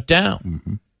everything shut down.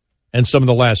 Mm-hmm. And some of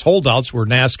the last holdouts were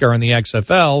NASCAR and the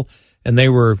XFL, and they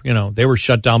were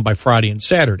shut down by Friday and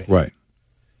Saturday. Right.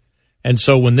 And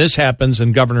so when this happens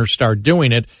and governors start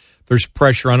doing it, there's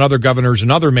pressure on other governors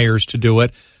and other mayors to do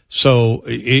it. So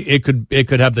it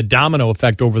could have the domino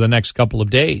effect over the next couple of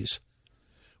days,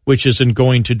 which isn't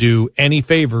going to do any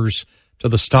favors to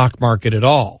the stock market at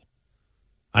all.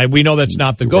 We know that's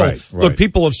not the goal. Right. Look,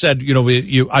 people have said,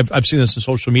 I've seen this in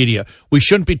social media. We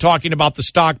shouldn't be talking about the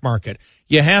stock market.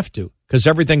 You have to, because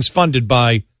everything's funded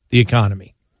by the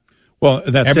economy. Well,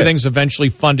 everything's eventually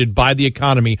funded by the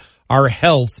economy. Our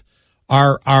health.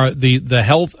 The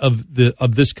health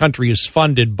of this country is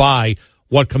funded by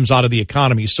what comes out of the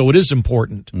economy. So it is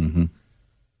important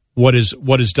what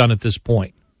is done at this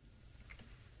point.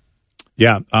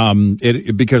 Yeah,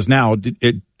 because now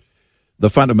the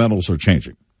fundamentals are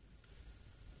changing.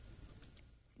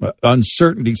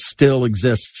 Uncertainty still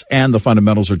exists, and the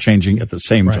fundamentals are changing at the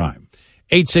same time.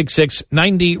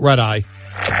 866-90-RED-EYE.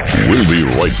 We'll be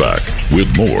right back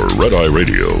with more Red Eye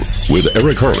Radio with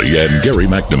Eric Harley and Gary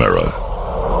McNamara.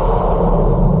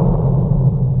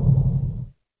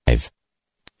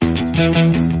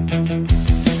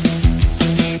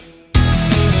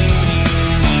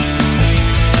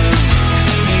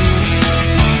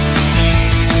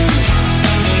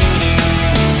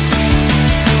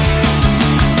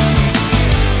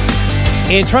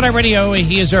 It's Red Eye Radio.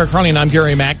 He is Eric Harley, and I'm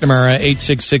Gary McNamara,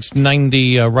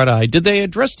 866-90-RED-EYE. Did they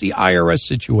address the IRS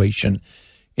situation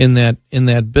in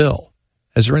that bill?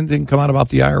 Has there anything come out about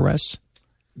the IRS?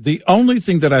 The only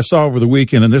thing that I saw over the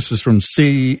weekend, and this is from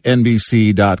CNBC.com,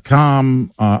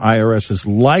 IRS is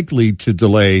likely to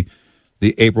delay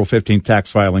the April 15th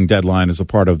tax filing deadline as a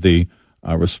part of the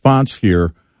response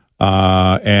here.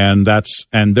 And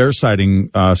they're citing,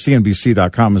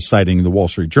 CNBC.com is citing the Wall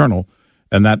Street Journal.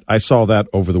 And that I saw that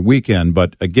over the weekend.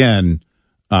 But again,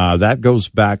 that goes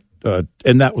back,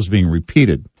 and that was being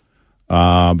repeated.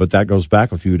 But that goes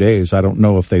back a few days. I don't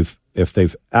know if they've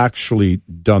actually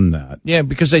done that. Yeah,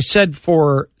 because they said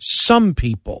for some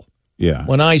people. Yeah.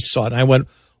 When I saw it, I went,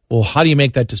 well, how do you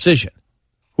make that decision?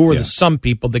 Who are the some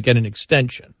people that get an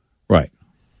extension? Right.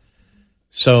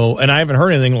 So, and I haven't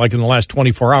heard anything like in the last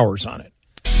 24 hours on it.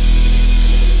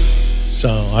 So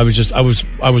I was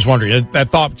wondering. That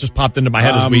thought just popped into my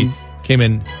head as we came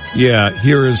in. Yeah,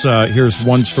 here's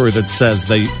one story that says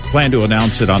they plan to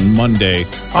announce it on Monday.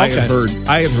 Okay. I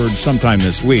had heard sometime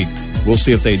this week. We'll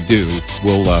see if they do.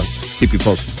 We'll keep you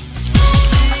posted.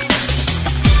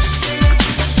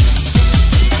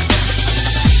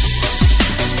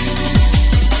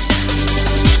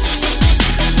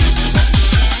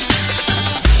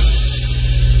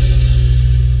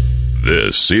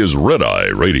 This is Red Eye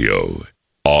Radio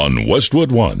on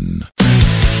Westwood One.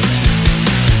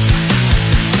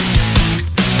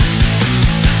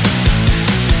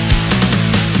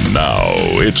 Now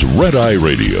it's Red Eye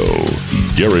Radio.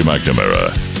 Gary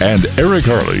McNamara and Eric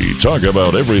Harley talk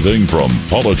about everything from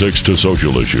politics to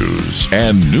social issues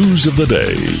and news of the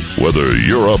day. Whether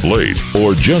you're up late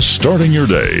or just starting your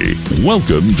day,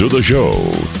 welcome to the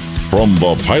show. From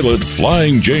the Pilot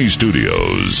Flying J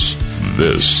Studios,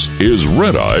 this is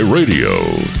Red Eye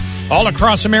Radio. All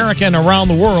across America and around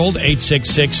the world,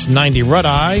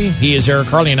 866-90-RED-EYE. He is Eric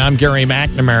Harley, and I'm Gary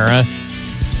McNamara.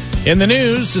 In the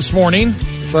news this morning,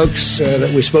 folks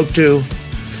that we spoke to,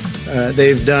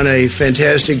 they've done a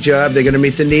fantastic job. They're going to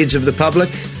meet the needs of the public.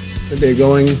 They're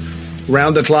going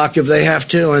round the clock if they have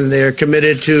to, and they're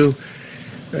committed to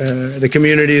the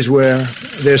communities where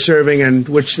they're serving and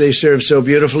which they serve so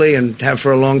beautifully and have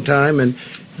for a long time. And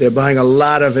they're buying a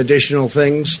lot of additional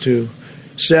things to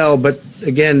sell. But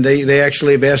again, they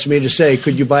actually have asked me to say,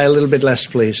 could you buy a little bit less,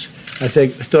 please? I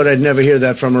thought I'd never hear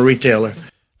that from a retailer.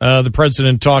 The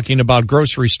president talking about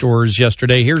grocery stores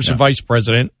yesterday. Here's the vice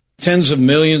president. Tens of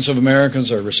millions of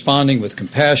Americans are responding with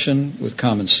compassion, with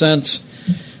common sense,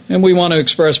 and we want to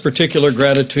express particular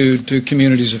gratitude to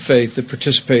communities of faith that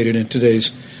participated in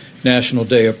today's National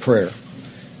Day of Prayer.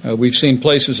 We've seen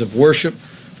places of worship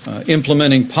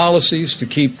implementing policies to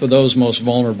keep those most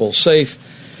vulnerable safe,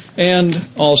 and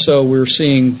also we're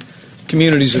seeing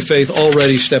communities of faith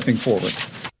already stepping forward.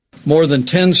 More than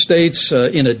 10 states,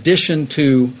 in addition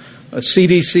to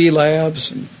CDC labs,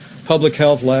 and public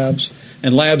health labs,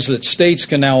 and labs that states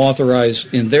can now authorize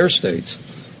in their states,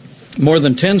 more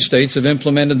than 10 states have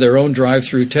implemented their own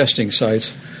drive-through testing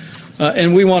sites.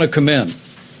 And we want to commend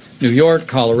New York,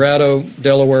 Colorado,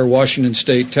 Delaware, Washington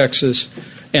State, Texas,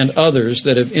 and others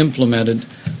that have implemented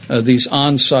these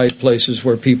on-site places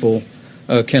where people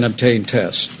can obtain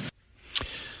tests.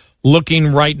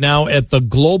 Looking right now at the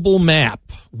global map,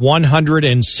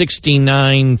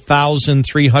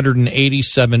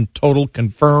 169,387 total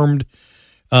confirmed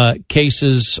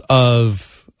cases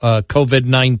of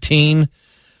COVID-19,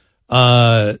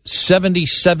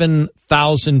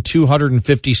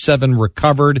 77,257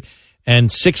 recovered, and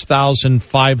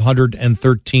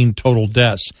 6,513 total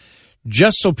deaths.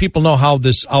 Just so people know how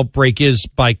this outbreak is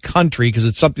by country, because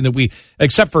it's something that we,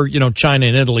 except for, China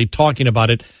and Italy talking about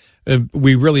it,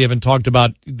 we really haven't talked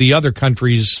about the other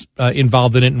countries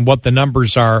involved in it and what the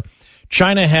numbers are.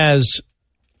 China has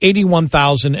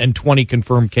 81,020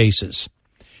 confirmed cases.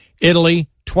 Italy,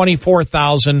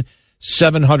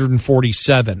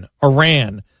 24,747.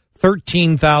 Iran,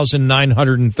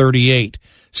 13,938.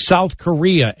 South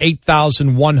Korea,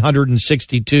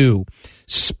 8,162.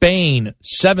 Spain,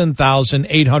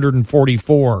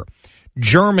 7,844.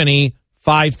 Germany,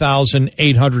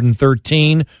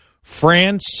 5,813.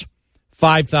 France,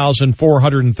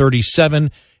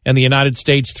 5,437, and the United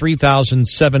States,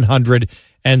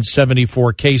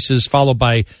 3,774 cases, followed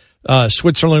by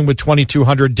Switzerland with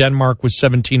 2,200, Denmark with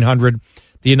 1,700,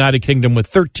 the United Kingdom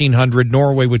with 1,300,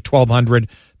 Norway with 1,200,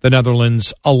 the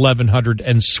Netherlands 1,100,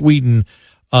 and Sweden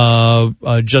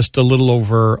just a little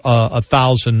over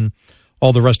 1,000.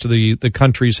 All the rest of the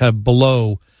countries have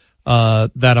below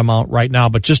that amount right now.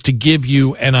 But just to give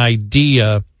you an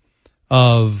idea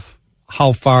of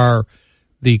how far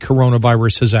the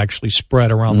coronavirus has actually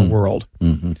spread around the world.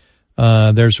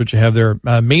 Mm-hmm. There's what you have there.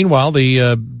 Meanwhile,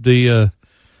 the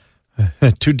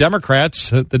two Democrats,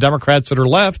 the Democrats that are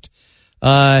left,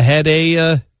 had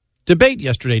a debate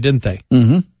yesterday, didn't they?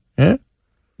 Mm-hmm. Yeah,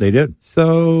 they did.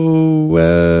 So,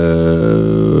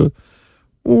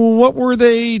 what were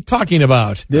they talking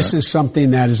about? This is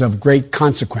something that is of great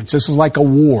consequence. This is like a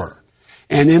war.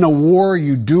 And in a war,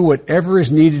 you do whatever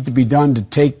is needed to be done to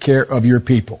take care of your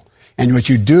people. And what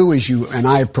you do is and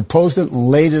I have proposed it and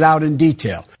laid it out in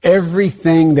detail.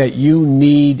 Everything that you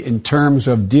need in terms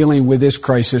of dealing with this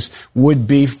crisis would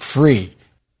be free.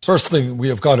 First thing we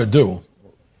have got to do,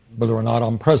 whether or not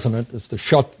I'm president, is to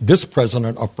shut this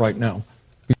president up right now.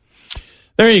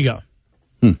 There you go.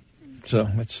 So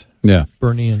it's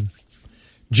Bernie and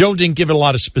Joe didn't give it a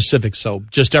lot of specifics, so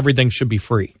just everything should be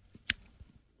free.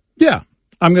 Yeah,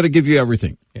 I'm going to give you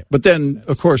everything. Yeah. But then,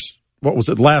 of course, what was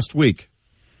it last week?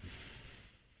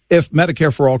 If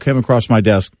Medicare for All came across my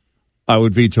desk, I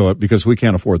would veto it because we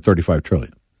can't afford $35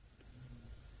 trillion.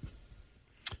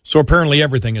 So apparently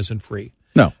everything isn't free.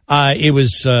 No. It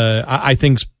was, I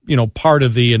think, part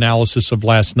of the analysis of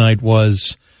last night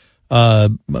was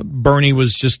Bernie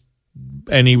was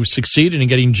and he was succeeding in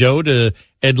getting Joe to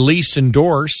at least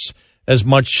endorse as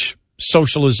much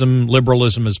socialism,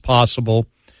 liberalism as possible,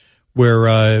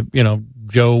 where,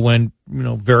 Joe went,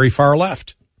 very far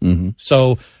left. Mm-hmm.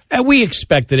 So, and we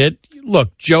expected it.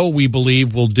 Look, Joe, we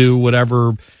believe, will do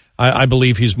whatever. I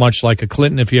believe he's much like a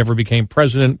Clinton if he ever became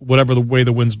president. Whatever the way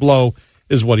the winds blow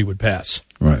is what he would pass.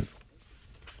 Right.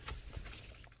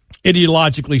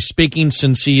 Ideologically speaking,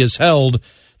 since he has held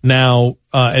now,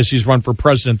 as he's run for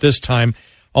president this time,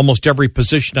 almost every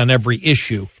position on every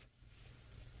issue,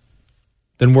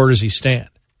 then where does he stand?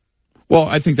 Well,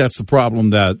 I think that's the problem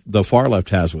that the far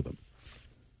left has with him.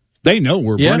 They know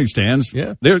where Bernie stands.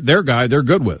 Yeah. They're their guy they're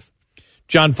good with.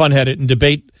 John Funn had it in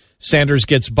debate. Sanders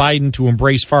gets Biden to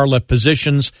embrace far left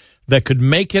positions that could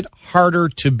make it harder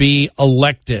to be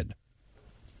elected.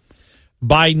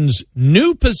 Biden's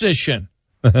new position,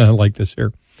 I like this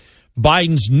here.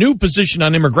 Biden's new position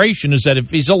on immigration is that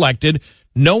if he's elected,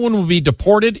 no one will be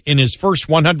deported in his first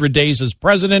 100 days as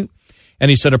president. And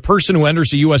he said a person who enters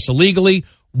the U.S. illegally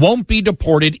won't be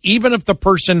deported even if the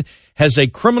person has a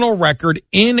criminal record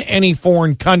in any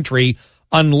foreign country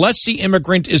unless the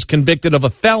immigrant is convicted of a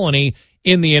felony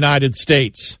in the United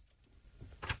States.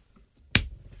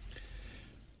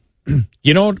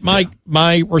 You know what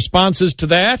my response is to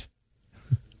that?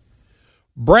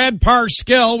 Brad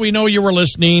Parscale, we know you were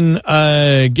listening.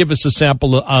 Give us a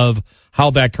sample of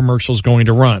how that commercial is going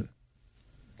to run.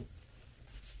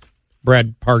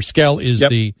 Brad Parscale is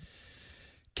the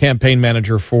campaign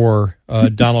manager for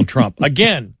Donald Trump.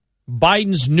 Again,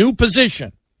 Biden's new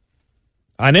position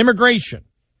on immigration.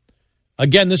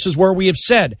 Again, this is where we have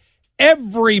said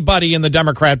everybody in the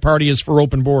Democrat Party is for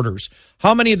open borders.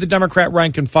 How many of the Democrat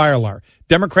rank and file are?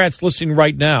 Democrats listening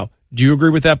right now, do you agree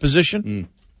with that position?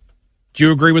 Do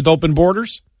you agree with open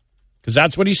borders? Because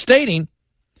that's what he's stating.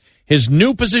 His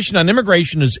new position on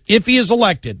immigration is if he is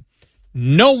elected,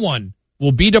 no one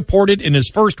will be deported in his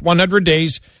first 100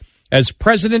 days as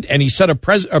president, and he said a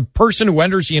person who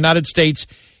enters the United States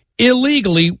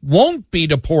illegally won't be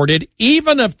deported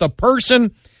even if the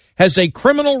person has a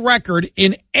criminal record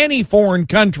in any foreign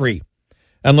country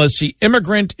unless the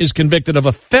immigrant is convicted of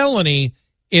a felony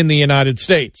in the United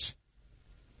States.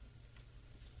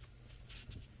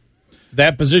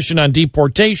 That position on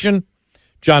deportation,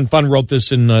 John Funn wrote this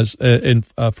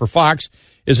for Fox,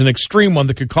 is an extreme one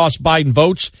that could cost Biden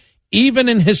votes, even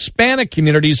in Hispanic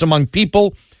communities among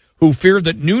people who fear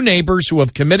that new neighbors who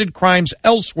have committed crimes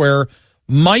elsewhere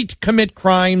might commit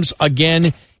crimes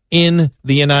again in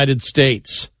the United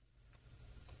States.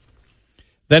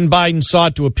 Then Biden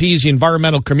sought to appease the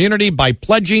environmental community by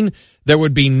pledging there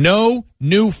would be no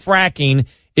new fracking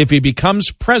if he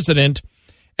becomes president,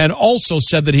 and also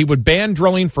said that he would ban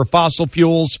drilling for fossil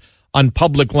fuels on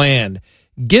public land.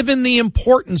 Given the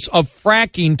importance of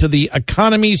fracking to the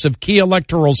economies of key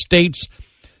electoral states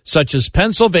such as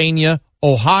Pennsylvania,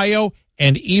 Ohio,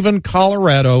 and even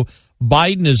Colorado,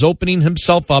 Biden is opening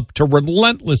himself up to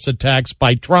relentless attacks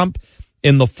by Trump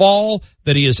in the fall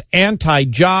that he is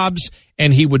anti-jobs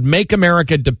and he would make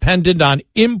America dependent on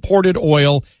imported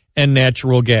oil and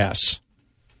natural gas.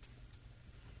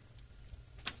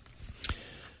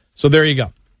 So there you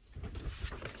go.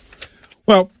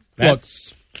 Well, look,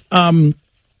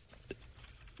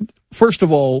 first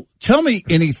of all, tell me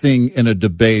anything in a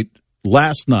debate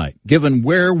last night, given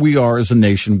where we are as a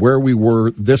nation, where we were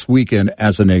this weekend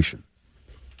as a nation,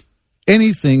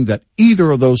 anything that either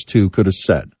of those two could have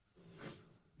said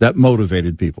that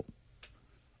motivated people,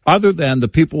 other than the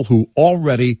people who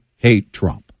already hate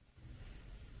Trump.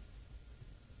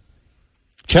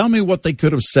 Tell me what they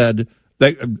could have said.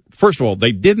 First of all,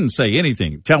 they didn't say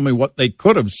anything. Tell me what they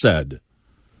could have said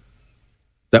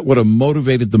that would have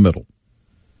motivated the middle.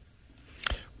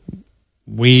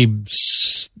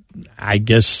 I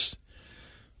guess,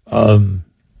 Bernie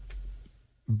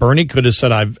could have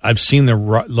said, "I've seen the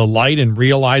light and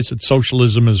realized that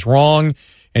socialism is wrong,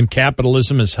 and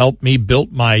capitalism has helped me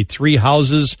build my 3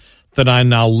 houses that I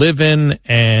now live in,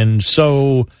 and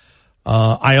so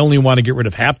I only want to get rid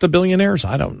of half the billionaires.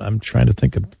 I'm trying to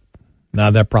think of. No,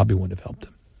 that probably wouldn't have helped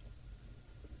him.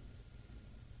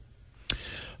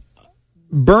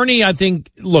 Bernie, I think,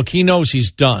 look, he knows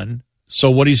he's done. So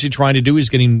what is he trying to do? He's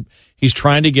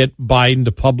trying to get Biden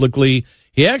to publicly.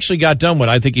 He actually got done what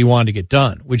I think he wanted to get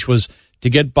done, which was to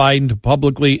get Biden to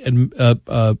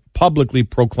publicly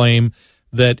proclaim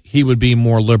that he would be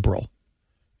more liberal,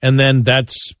 and then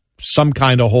that's some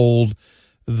kind of hold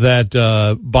that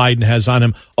Biden has on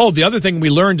him. Oh, the other thing we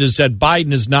learned is that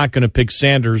Biden is not going to pick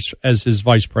Sanders as his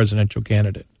vice presidential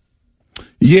candidate.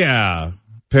 Yeah,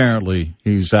 apparently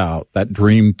he's out. That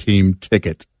dream team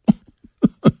ticket.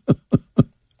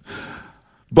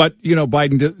 But,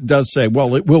 Biden does say,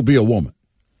 well, it will be a woman.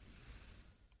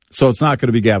 So it's not going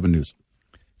to be Gavin Newsom.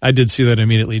 I did see that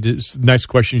immediately. The next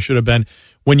question should have been,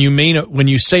 when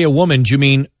you say a woman, do you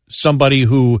mean somebody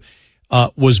who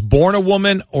was born a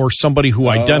woman or somebody who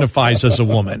identifies as a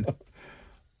woman?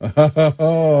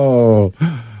 The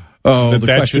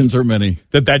questions are many.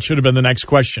 That should have been the next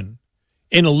question.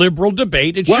 In a liberal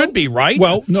debate, it should be, right?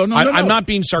 Well, no. I'm not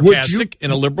being sarcastic.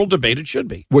 In a liberal debate, it should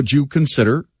be. Would you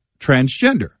consider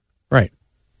transgender? Right.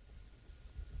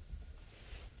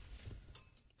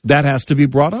 That has to be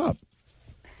brought up.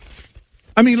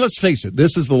 I mean, let's face it.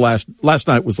 This is last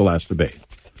night was the last debate.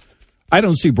 I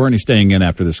don't see Bernie staying in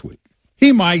after this week.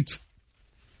 He might,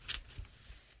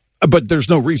 but there's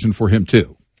no reason for him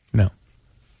to. No.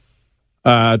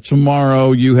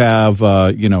 Tomorrow you have,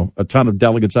 a ton of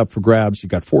delegates up for grabs. You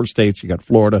got 4 states. You got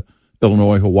Florida,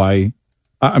 Illinois, Hawaii.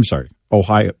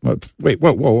 Ohio. Wait,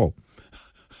 whoa.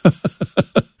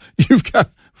 You've got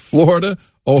Florida,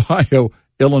 Ohio,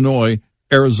 Illinois,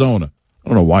 Arizona. I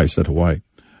don't know why I said Hawaii.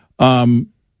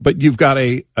 But you've got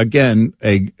a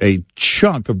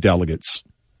chunk of delegates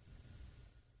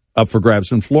up for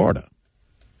grabs in Florida.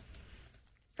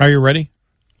 Are you ready?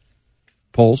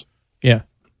 Polls? Yeah.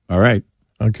 All right.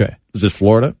 Okay. Is this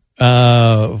Florida?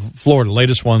 Florida,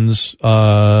 latest ones.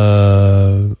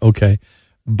 Okay.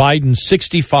 Biden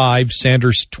 65,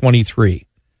 Sanders 23.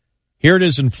 Here it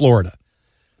is in Florida.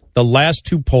 The last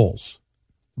 2 polls.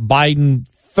 Biden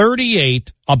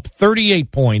 38, up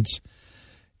 38 points.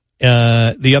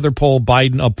 The other poll,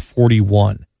 Biden up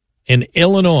 41. In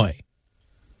Illinois,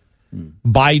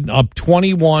 Biden up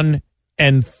 21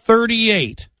 and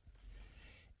 38.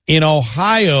 In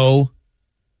Ohio,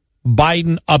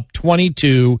 Biden up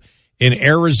 22. In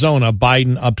Arizona,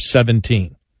 Biden up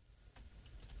 17.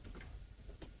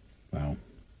 Wow.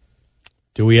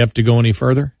 Do we have to go any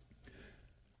further?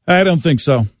 I don't think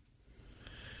so.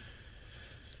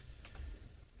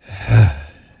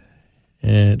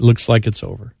 It looks like it's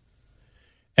over.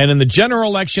 And in the general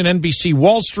election, NBC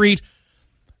Wall Street,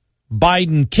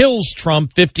 Biden kills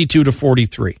Trump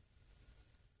 52-43,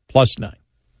 +9.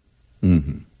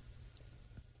 Mm-hmm.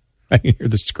 I can hear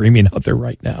the screaming out there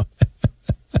right now.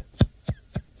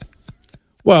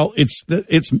 Well,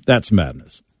 that's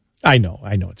madness. I know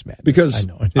it's madness. Because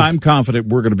I'm confident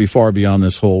we're going to be far beyond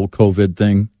this whole COVID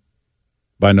thing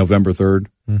by November 3rd.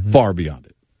 Mm-hmm. Far beyond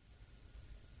it.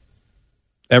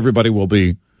 Everybody will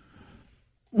be,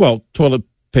 toilet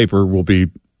paper will be,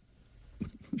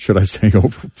 should I say,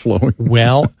 overflowing.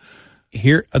 Well,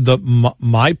 here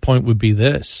my point would be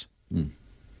this.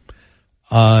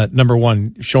 Number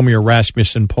one, show me your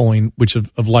Rasmussen polling, which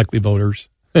of likely voters.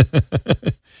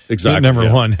 Exactly. Number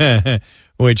one,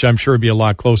 which I'm sure would be a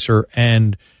lot closer,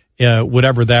 and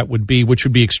whatever that would be, which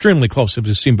would be extremely close. As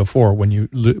we've seen before,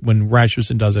 when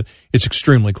Rasmussen does it, it's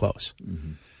extremely close.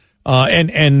 Mm-hmm.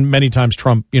 And many times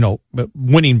Trump,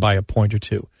 winning by a point or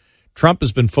two. Trump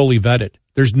has been fully vetted.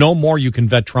 There's no more you can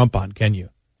vet Trump on, can you?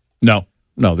 No,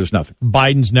 there's nothing.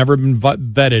 Biden's never been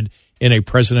vetted in a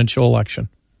presidential election.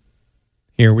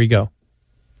 Here we go.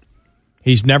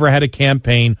 He's never had a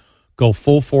campaign go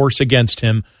full force against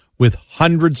him with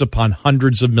hundreds upon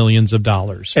hundreds of millions of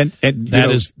dollars. And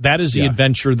that is the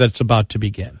adventure that's about to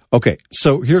begin. Okay,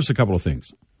 so here's a couple of things.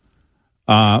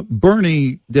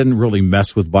 Bernie didn't really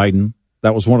mess with Biden.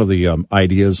 That was one of the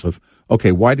ideas of,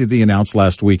 okay, why did he announce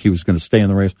last week he was going to stay in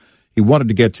the race? He wanted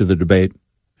to get to the debate.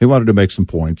 He wanted to make some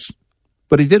points.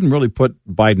 But he didn't really put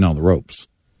Biden on the ropes.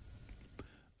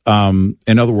 In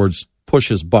other words, push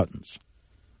his buttons.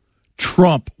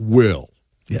 Trump will.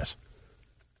 Yes.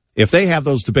 If they have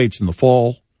those debates in the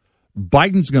fall,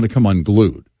 Biden's going to come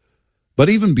unglued. But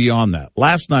even beyond that,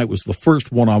 last night was the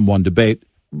first one-on-one debate.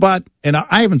 And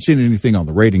I haven't seen anything on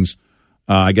the ratings.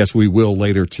 I guess we will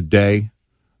later today,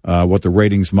 what the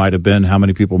ratings might have been, how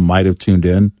many people might have tuned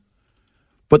in.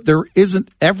 But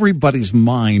everybody's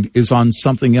mind is on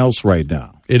something else right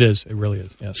now. It is. It really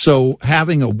is. Yes. So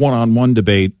having a one-on-one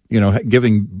debate,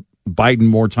 giving Biden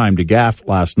more time to gaffe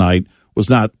last night was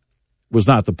not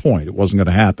the point. It wasn't going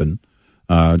to happen,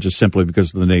 just simply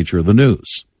because of the nature of the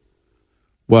news.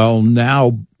 Well,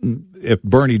 now, if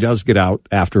Bernie does get out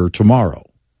after tomorrow,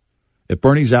 if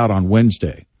Bernie's out on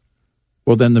Wednesday,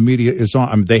 well, then the media is on.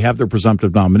 I mean, they have their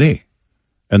presumptive nominee,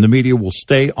 and the media will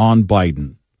stay on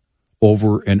Biden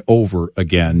over and over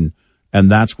again, and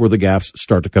that's where the gaffes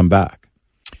start to come back.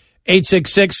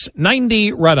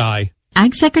 866-90-RED-EYE.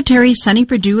 Ag Secretary Sonny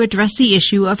Perdue addressed the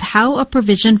issue of how a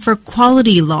provision for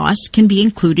quality loss can be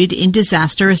included in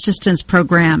disaster assistance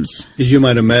programs. As you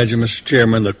might imagine, Mr.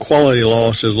 Chairman, the quality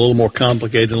loss is a little more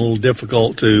complicated and a little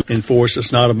difficult to enforce.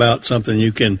 It's not about something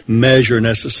you can measure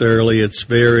necessarily. It's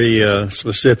very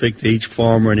specific to each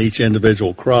farmer and each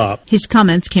individual crop. His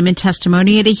comments came in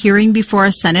testimony at a hearing before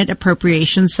a Senate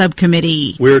Appropriations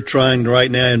Subcommittee. We're trying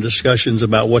right now in discussions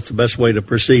about what's the best way to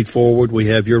proceed forward. We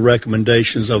have your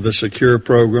recommendations of the Secure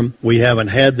program. We haven't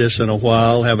had this in a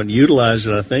while, haven't utilized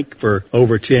it, I think, for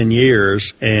over 10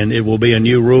 years, and it will be a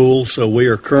new rule, so we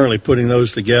are currently putting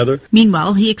those together.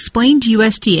 Meanwhile, he explained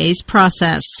USDA's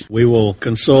process. We will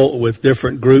consult with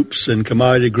different groups and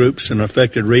commodity groups in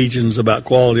affected regions about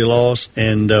quality loss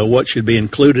and what should be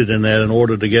included in that in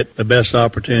order to get the best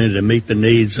opportunity to meet the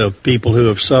needs of people who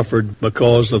have suffered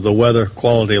because of the weather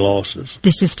quality losses.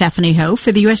 This is Stephanie Ho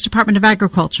for the U.S. Department of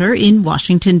Agriculture in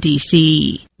Washington,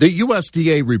 D.C. The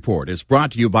USDA report is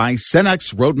brought to you by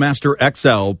Cenex Roadmaster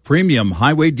XL Premium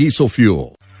Highway Diesel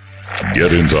Fuel.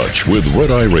 Get in touch with Red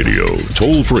Eye Radio,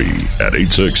 toll free at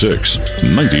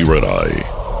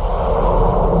 866-90-RED-EYE.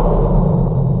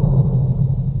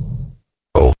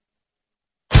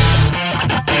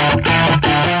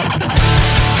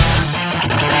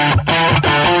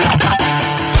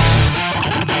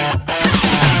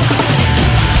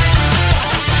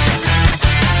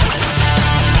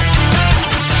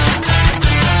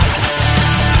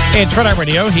 It's Red Eye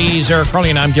Radio. He's Eric Carly,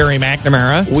 and I'm Gary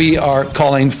McNamara. We are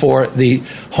calling for the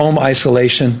home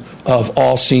isolation of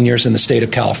all seniors in the state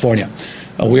of California.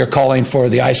 We are calling for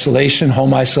the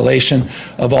home isolation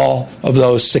of all of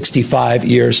those 65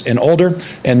 years and older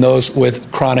and those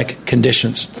with chronic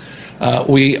conditions.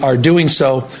 We are doing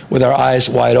so with our eyes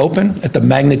wide open at the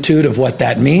magnitude of what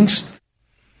that means.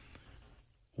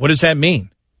 What does that mean?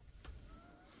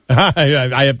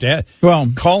 I have to ask.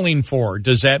 Well, calling for,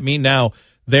 does that mean now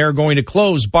they're going to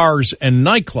close bars and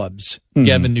nightclubs,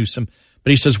 Gavin Newsom?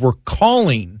 But he says we're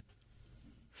calling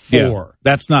for. Yeah,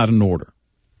 that's not an order.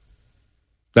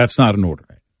 That's not an order.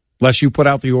 Unless you put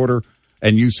out the order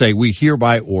and you say, we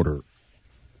hereby order.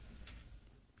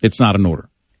 It's not an order.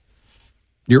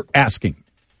 You're asking.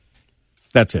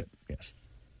 That's it. Yes.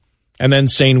 And then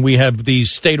saying we have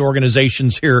these state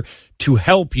organizations here to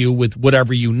help you with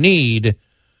whatever you need.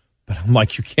 But I'm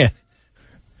like, you can't.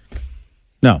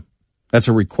 No, that's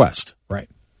a request. Right.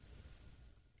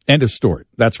 End of story.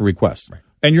 That's a request. Right.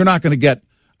 And you're not going to get,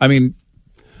 I mean.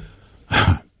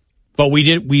 But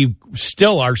we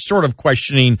still are sort of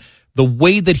questioning the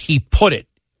way that he put it.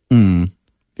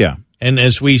 Yeah. And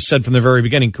as we said from the very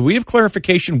beginning, could we have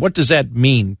clarification? What does that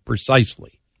mean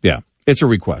precisely? Yeah. It's a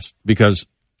request because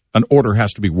an order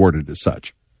has to be worded as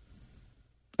such.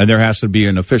 And there has to be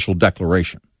an official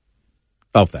declaration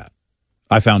of that.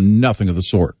 I found nothing of the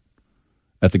sort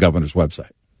at the governor's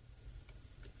website.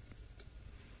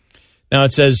 Now,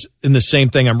 it says in the same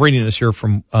thing, I'm reading this here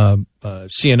from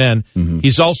CNN,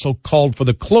 he's also called for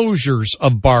the closures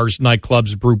of bars,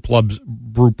 nightclubs, brew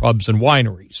pubs, and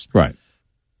wineries. Right.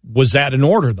 Was that an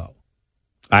order, though?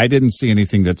 I didn't see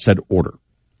anything that said order.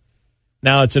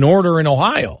 Now, it's an order in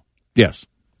Ohio. Yes.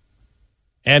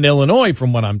 And Illinois,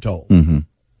 from what I'm told.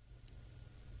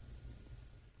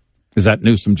 Is that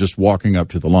Newsom just walking up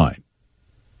to the line?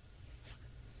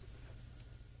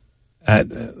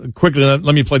 Quickly,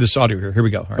 let me play this audio here. Here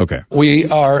we go. All right. Okay. We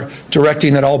are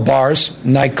directing that all bars,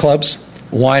 nightclubs,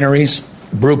 wineries,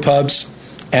 brew pubs,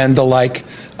 and the like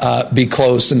be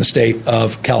closed in the state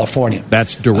of California.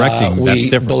 That's directing. That's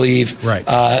different. We believe Right.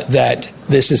 That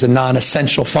this is a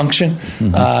non-essential function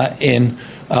in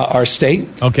our state.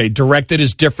 Okay, directed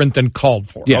is different than called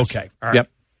for. Yes. Okay. All right. Yep.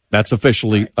 That's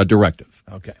officially a directive.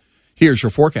 Okay. Here's your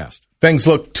forecast. Things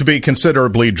look to be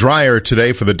considerably drier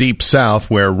today for the deep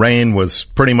south, where rain was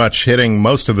pretty much hitting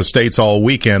most of the states all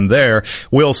weekend there.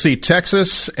 We'll see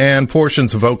Texas and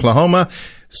portions of Oklahoma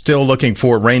still looking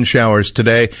for rain showers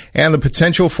today and the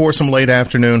potential for some late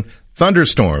afternoon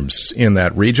thunderstorms in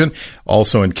that region.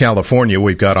 Also in California,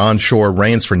 we've got onshore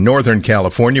rains for Northern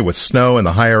California with snow in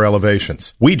the higher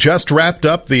elevations. We just wrapped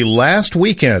up the last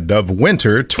weekend of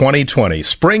winter 2020.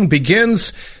 Spring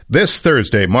begins this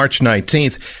Thursday, March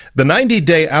 19th. The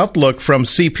 90-day outlook from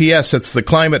CPS, it's the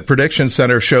Climate Prediction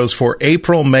Center, shows for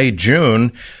April, May,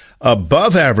 June,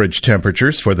 above average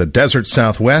temperatures for the desert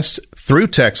Southwest through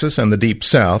Texas and the Deep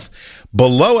South,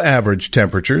 below average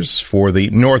temperatures for the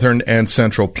northern and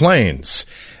central plains.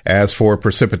 As for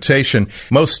precipitation,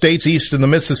 most states east of the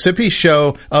Mississippi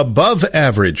show above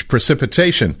average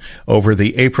precipitation over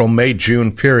the April, May,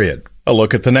 June period. A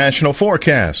look at the national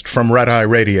forecast from Red Eye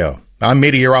Radio. I'm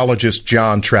meteorologist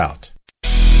John Trout.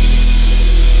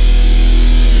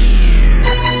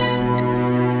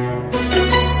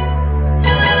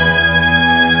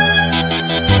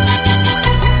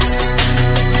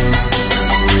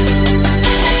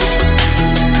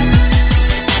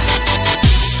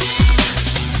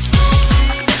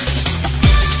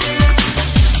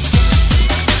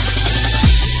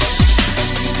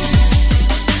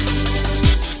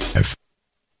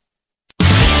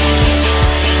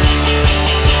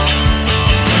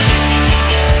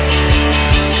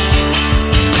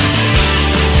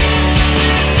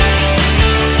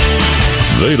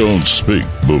 They don't speak,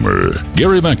 Boomer.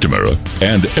 Gary McNamara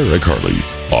and Eric Harley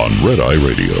on Red Eye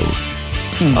Radio.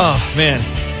 Oh,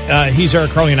 man. He's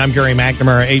Eric Harley, and I'm Gary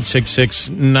McNamara,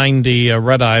 866-90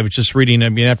 Red Eye. I was just reading,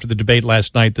 after the debate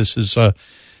last night, this is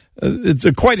it's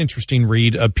a quite interesting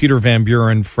read. Peter Van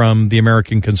Buren from The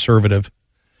American Conservative.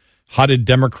 How did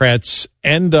Democrats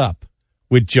end up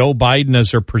with Joe Biden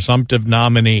as their presumptive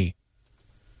nominee?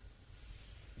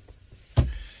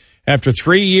 After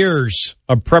 3 years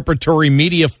of preparatory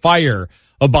media fire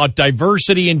about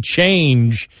diversity and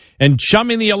change and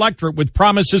chumming the electorate with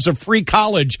promises of free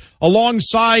college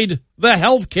alongside the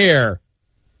health care,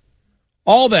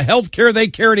 all the health care they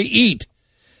care to eat,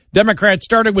 Democrats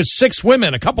started with 6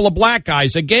 women, a couple of black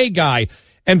guys, a gay guy,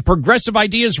 and progressive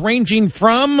ideas ranging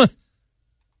from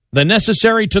the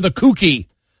necessary to the kooky.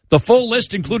 The full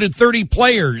list included 30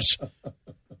 players.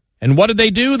 And what did they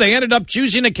do? They ended up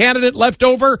choosing a candidate left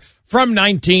over from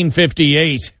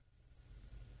 1958.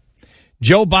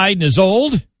 Joe Biden is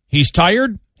old. He's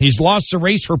tired. He's lost the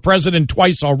race for president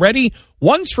twice already,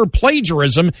 once for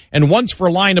plagiarism and once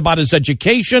for lying about his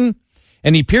education.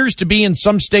 And he appears to be in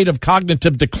some state of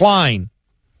cognitive decline.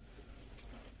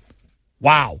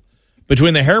 Wow.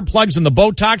 Between the hair plugs and the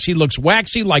Botox, he looks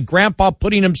waxy like Grandpa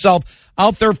putting himself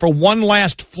out there for one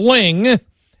last fling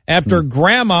after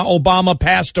Grandma Obama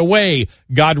passed away.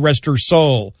 God rest her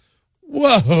soul.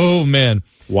 Whoa, man.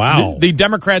 Wow. The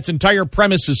Democrats' entire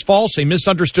premise is false. They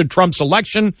misunderstood Trump's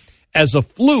election as a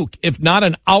fluke, if not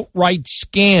an outright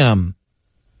scam.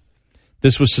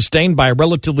 This was sustained by a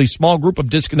relatively small group of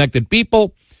disconnected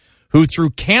people who,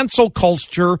 through cancel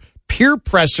culture, peer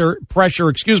pressure,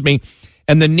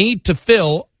 and the need to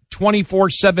fill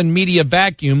 24/7 media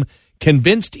vacuum,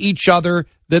 convinced each other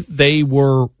that they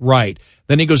were right.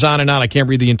 Then he goes on and on. I can't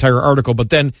read the entire article, but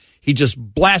then he just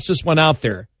blasts this one out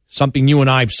there. Something you and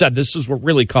I have said. This is what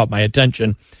really caught my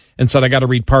attention, and said I got to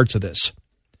read parts of this.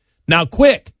 Now,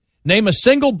 quick, name a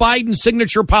single Biden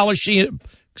signature policy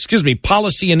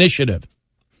initiative.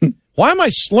 Why am I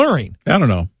slurring? I don't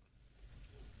know.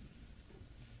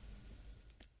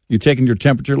 You taking your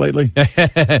temperature lately?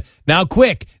 Now,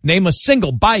 quick, name a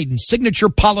single Biden signature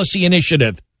policy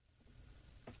initiative.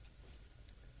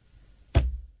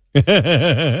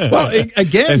 Well,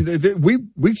 again,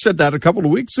 we said that a couple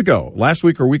of weeks ago, last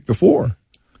week or week before.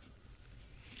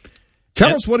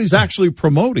 Tell us what he's actually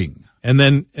promoting. And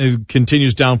then it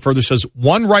continues down further, says,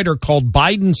 one writer called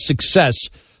Biden's success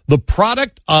the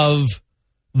product of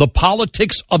the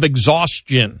politics of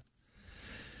exhaustion.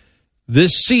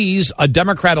 This sees a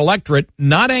Democrat electorate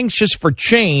not anxious for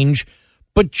change,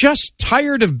 but just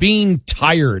tired of being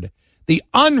tired. The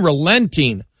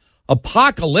unrelenting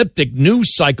apocalyptic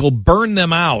news cycle burned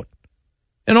them out.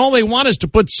 And all they want is to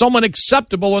put someone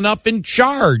acceptable enough in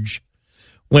charge.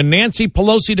 When Nancy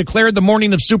Pelosi declared the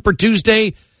morning of Super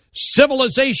Tuesday,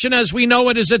 civilization as we know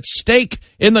it is at stake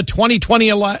in the 2020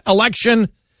 election,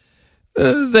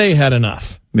 they had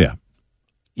enough. Yeah.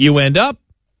 You end up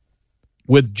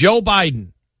with Joe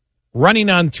Biden running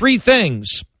on 3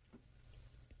 things.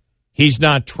 He's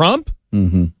not Trump.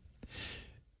 Mm-hmm.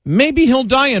 Maybe he'll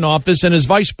die in office and his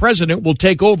vice president will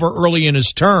take over early in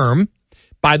his term.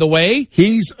 By the way,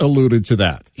 he's alluded to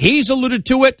that. He's alluded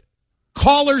to it.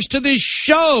 Callers to this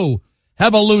show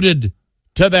have alluded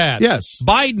to that. Yes.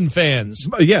 Biden fans.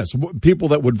 Yes. People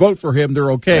that would vote for him,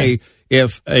 they're okay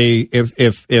if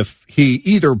he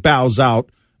either bows out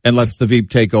and lets the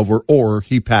Veep take over or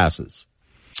he passes.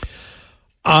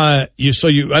 So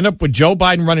you end up with Joe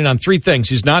Biden running on 3 things.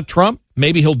 He's not Trump.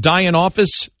 Maybe he'll die in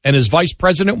office and his vice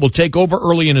president will take over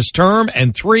early in his term.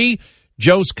 And 3,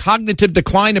 Joe's cognitive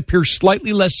decline appears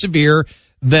slightly less severe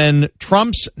than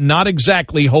Trump's not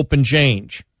exactly hope and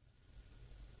change.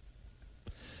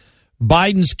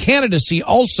 Biden's candidacy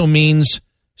also means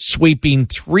sweeping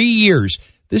 3 years.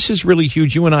 This is really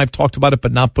huge. You and I have talked about it,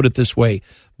 but not put it this way.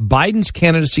 Biden's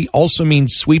candidacy also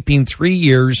means sweeping 3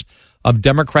 years of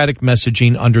Democratic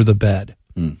messaging under the bed.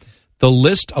 The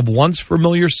list of once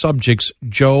familiar subjects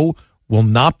Joe will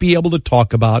not be able to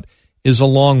talk about is a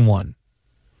long one.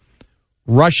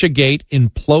 Russiagate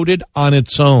imploded on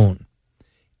its own.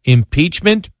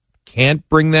 Impeachment can't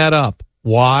bring that up.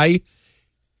 Why?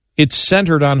 It's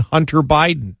centered on Hunter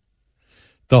Biden.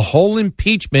 The whole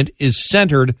impeachment is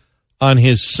centered on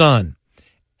his son.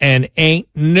 And ain't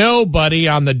nobody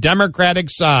on the Democratic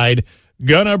side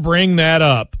gonna bring that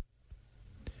up.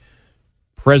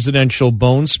 Presidential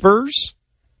bone spurs.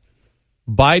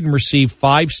 Biden received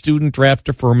 5 student draft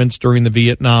deferments during the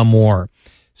Vietnam War.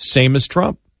 Same as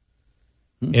Trump.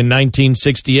 In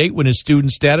 1968, when his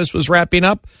student status was wrapping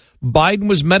up, Biden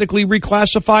was medically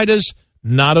reclassified as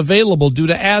not available due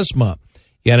to asthma.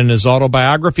 Yet in his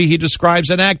autobiography, he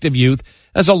describes an active youth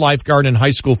as a lifeguard and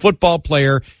high school football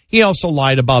player. He also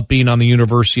lied about being on the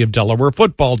University of Delaware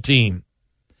football team.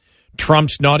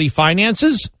 Trump's naughty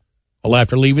finances? Well,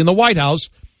 after leaving the White House,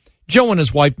 Joe and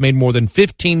his wife made more than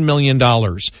 $15 million,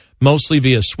 mostly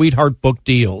via sweetheart book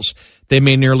deals. They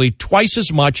made nearly twice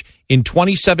as much in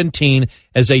 2017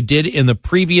 as they did in the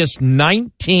previous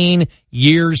 19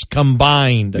 years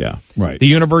combined. Yeah, right. The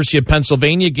University of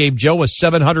Pennsylvania gave Joe a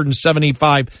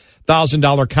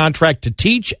 $775,000 contract to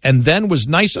teach and then was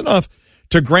nice enough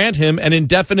to grant him an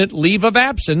indefinite leave of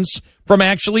absence from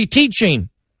actually teaching.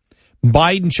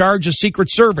 Biden charged the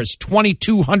Secret Service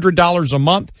 $2,200 a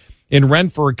month in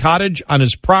rent for a cottage on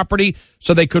his property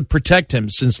so they could protect him.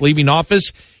 Since leaving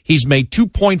office, he's made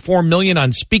 $2.4 million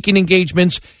on speaking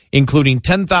engagements, including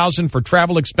 $10,000 for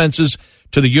travel expenses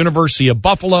to the University of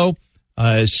Buffalo.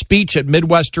 His speech at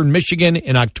Midwestern Michigan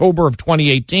in October of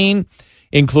 2018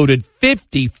 included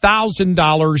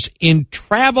 $50,000 in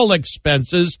travel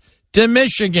expenses to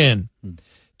Michigan.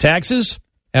 Taxes?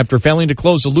 After failing to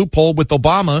close a loophole with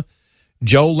Obama,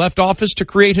 Joe left office to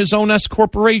create his own S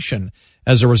corporation.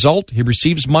 As a result, he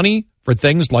receives money for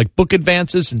things like book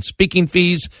advances and speaking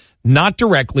fees, not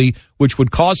directly, which would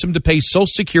cause him to pay Social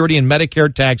Security and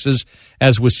Medicare taxes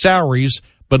as with salaries,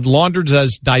 but laundered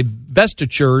as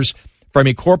divestitures from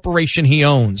a corporation he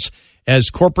owns.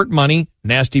 As corporate money,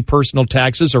 nasty personal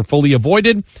taxes are fully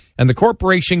avoided, and the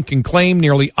corporation can claim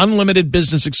nearly unlimited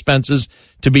business expenses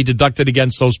to be deducted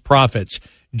against those profits.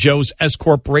 Joe's S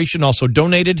Corporation also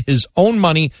donated his own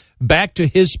money back to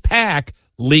his PAC,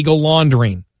 Legal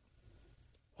Laundering.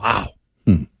 Wow.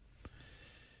 And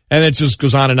it just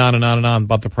goes on and on and on and on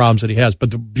about the problems that he has.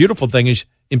 But the beautiful thing is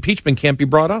impeachment can't be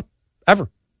brought up, ever.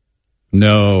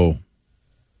 No.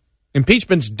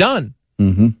 Impeachment's done.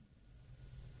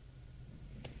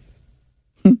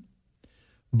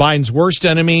 Biden's worst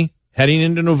enemy heading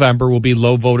into November will be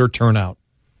low voter turnout.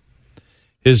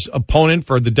 His opponent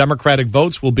for the Democratic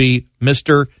votes will be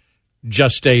Mr.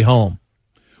 Just Stay Home.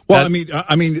 Well,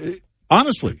 I mean,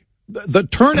 honestly, the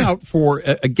turnout for,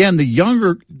 again, the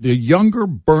younger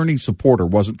Bernie supporter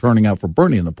wasn't turning out for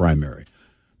Bernie in the primary.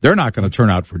 They're not going to turn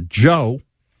out for Joe.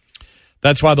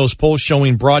 That's why those polls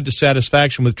showing broad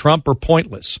dissatisfaction with Trump are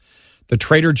pointless. The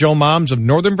Trader Joe moms of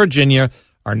Northern Virginia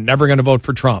are never going to vote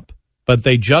for Trump, but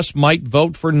they just might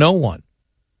vote for no one.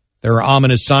 There are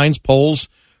ominous signs. Polls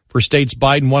for states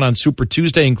Biden won on Super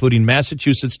Tuesday, including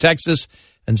Massachusetts, Texas,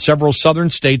 and several southern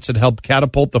states that helped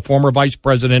catapult the former vice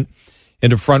president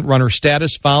into front-runner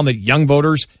status, found that young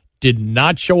voters did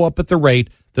not show up at the rate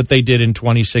that they did in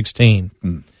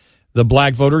 2016. The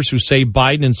black voters who say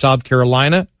Biden in South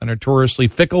Carolina are notoriously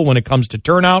fickle when it comes to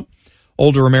turnout.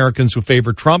 Older Americans who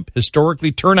favor Trump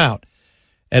historically turn out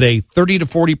at a 30 to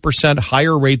 40%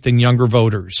 higher rate than younger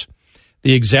voters.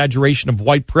 The exaggeration of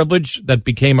white privilege that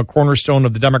became a cornerstone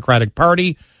of the Democratic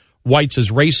Party, whites as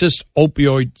racist,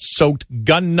 opioid-soaked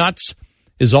gun nuts,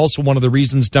 is also one of the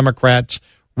reasons Democrats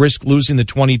risk losing the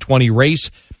 2020 race,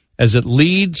 as it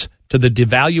leads to the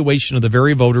devaluation of the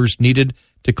very voters needed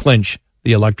to clinch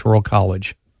the Electoral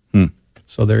College.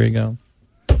 So there you go.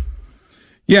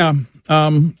 Yeah.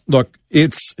 Look,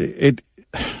 the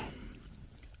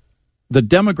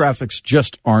demographics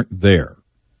just aren't there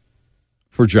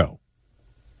for Joe.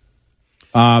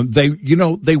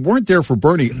 They weren't there for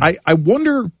Bernie. I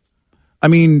wonder, I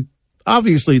mean,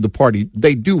 obviously the party,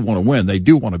 they do want to win. They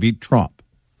do want to beat Trump.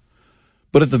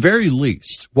 But at the very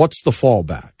least, what's the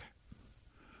fallback?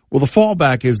 Well, the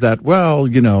fallback is that, well,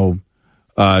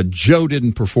 Joe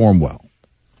didn't perform well.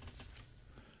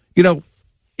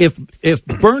 If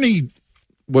Bernie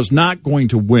was not going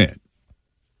to win,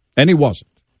 and he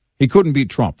wasn't. He couldn't beat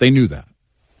Trump. They knew that.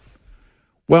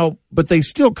 Well, but they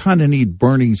still kind of need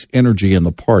Bernie's energy in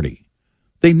the party.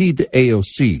 They need the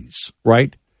AOCs,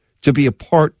 right, to be a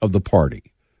part of the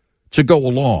party, to go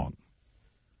along,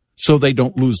 so they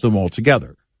don't lose them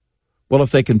altogether. Well, if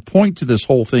they can point to this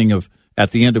whole thing of,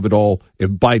 at the end of it all,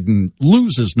 if Biden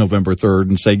loses November 3rd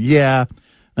and say, yeah,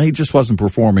 he just wasn't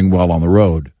performing well on the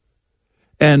road.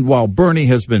 And while Bernie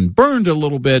has been burned a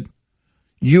little bit,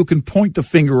 you can point the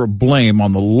finger of blame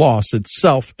on the loss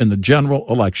itself in the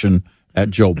general election at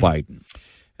Joe Biden.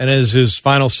 And as his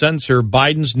final censor,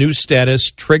 Biden's new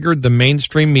status triggered the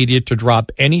mainstream media to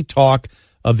drop any talk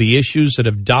of the issues that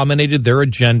have dominated their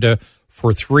agenda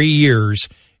for 3 years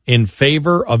in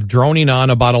favor of droning on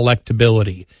about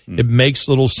electability. It makes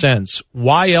little sense.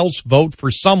 Why else vote for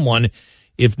someone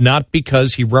if not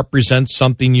because he represents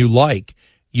something you like?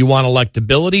 You want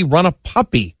electability? Run a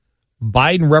puppy.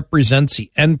 Biden represents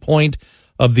the endpoint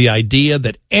of the idea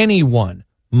that anyone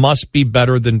must be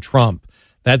better than Trump.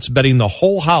 That's betting the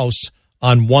whole house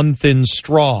on one thin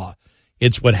straw.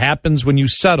 It's what happens when you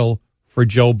settle for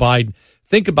Joe Biden.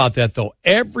 Think about that, though.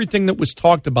 Everything that was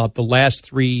talked about the last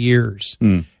 3 years,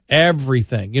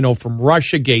 everything, from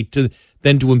Russiagate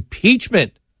to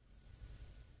impeachment.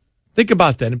 Think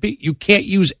about that. You can't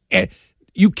use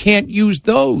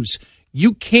those.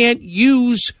 You can't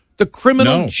use the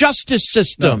criminal justice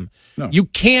system. No. You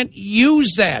can't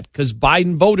use that because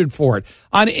Biden voted for it.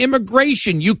 On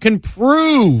immigration, you can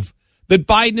prove that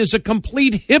Biden is a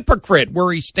complete hypocrite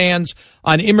where he stands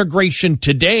on immigration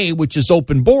today, which is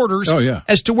open borders,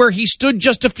 as to where he stood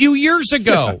just a few years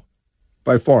ago. Yeah.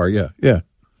 By far, yeah.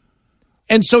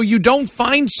 And so you don't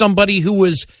find somebody who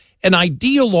was an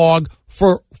ideologue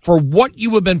for what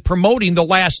you have been promoting the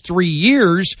last 3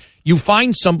 years. You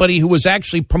find somebody who has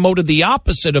actually promoted the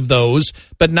opposite of those,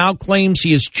 but now claims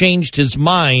he has changed his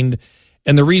mind.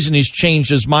 And the reason he's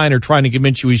changed his mind, or trying to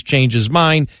convince you he's changed his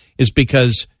mind, is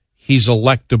because he's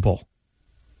electable.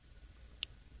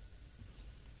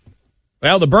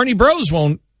 Well, the Bernie bros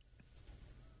won't.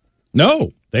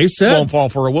 No, they said won't fall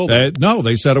for a will. No,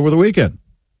 they said over the weekend,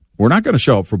 we're not going to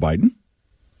show up for Biden.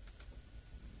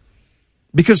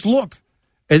 Because look,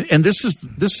 and this is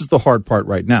the hard part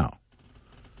right now.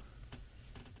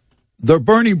 The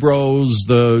Bernie bros,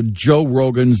 the Joe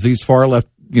Rogans, these far left,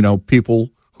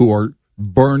 people who are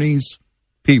Bernie's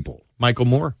people. Michael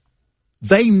Moore.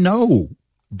 They know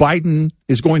Biden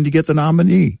is going to get the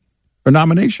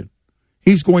nomination.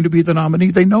 He's going to be the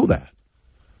nominee. They know that.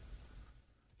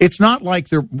 It's not like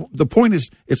the point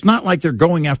is, it's not like they're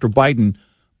going after Biden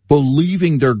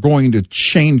believing they're going to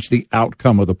change the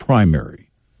outcome of the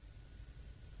primary.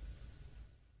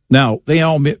 Now, they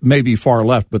all may be far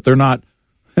left, but they're not.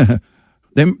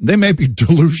 They may be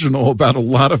delusional about a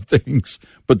lot of things,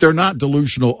 but they're not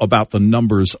delusional about the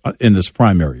numbers in this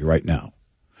primary right now.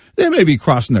 They may be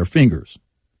crossing their fingers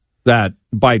that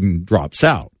Biden drops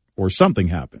out or something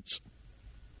happens.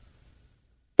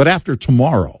 But after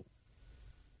tomorrow,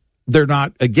 they're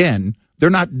not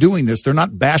doing this. They're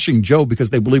not bashing Joe because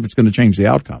they believe it's going to change the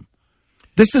outcome.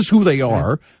 This is who they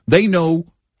are. They know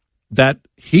that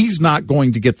he's not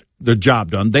going to get the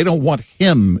job done. They don't want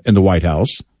him in the White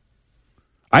House.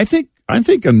 I think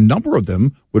a number of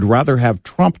them would rather have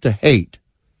Trump to hate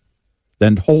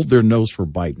than hold their nose for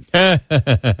Biden.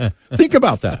 Think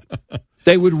about that.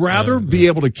 They would rather be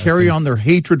able to carry on their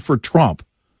hatred for Trump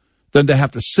than to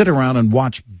have to sit around and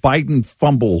watch Biden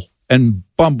fumble and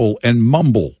bumble and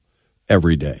mumble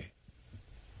every day.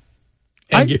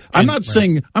 I'm not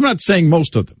saying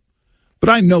most of them, but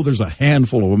I know there's a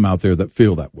handful of them out there that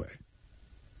feel that way.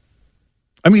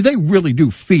 I mean, they really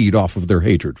do feed off of their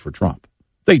hatred for Trump.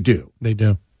 They do. They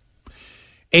do.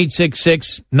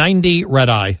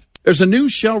 866-90-RED-EYE. There's a new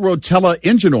Shell Rotella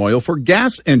engine oil for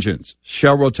gas engines.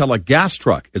 Shell Rotella Gas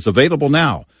Truck is available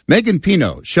now. Megan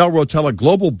Pino, Shell Rotella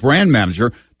Global Brand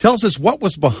Manager, tells us what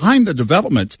was behind the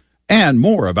development and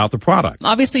more about the product.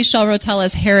 Obviously, Shell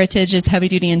Rotella's heritage is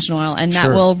heavy-duty engine oil, and that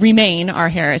will remain our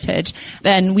heritage.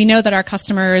 And we know that our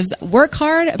customers work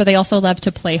hard, but they also love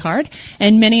to play hard.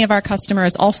 And many of our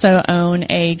customers also own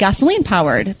a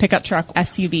gasoline-powered pickup truck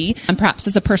SUV, and perhaps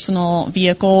as a personal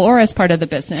vehicle or as part of the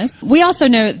business. We also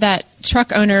know that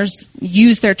truck owners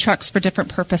use their trucks for different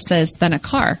purposes than a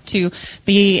car, to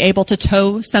be able to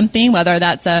tow something, whether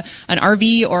that's an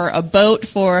RV or a boat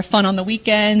for fun on the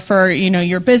weekend, for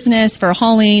your business, for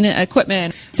hauling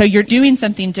equipment. So you're doing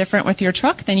something different with your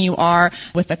truck than you are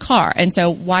with a car. And so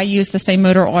why use the same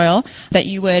motor oil that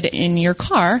you would in your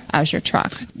car as your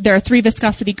truck? There are 3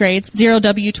 viscosity grades: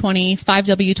 0W20,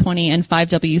 5W20, and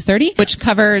 5W30, which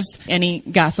covers any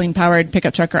gasoline-powered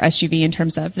pickup truck or SUV in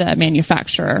terms of the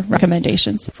manufacturer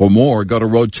recommendations. For more, go to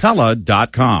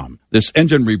Rotella.com. This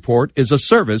engine report is a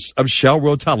service of Shell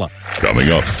Rotella. Coming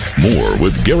up, more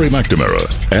with Gary McNamara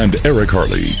and Eric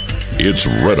Harley. It's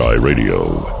Red Eye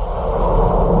Radio.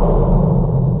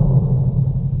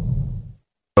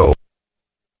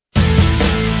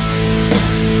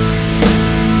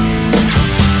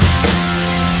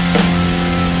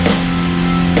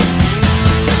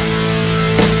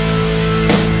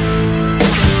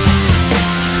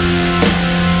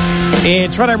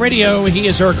 It's Red Eye Radio. He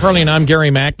is Eric Harley, and I'm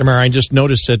Gary McNamara. I just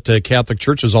noticed that Catholic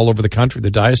churches all over the country, the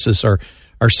dioceses, are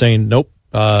saying nope,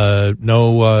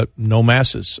 no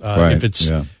masses. Right, if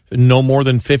it's no more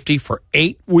than 50 for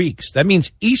 8 weeks, that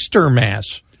means Easter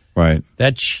Mass. Right,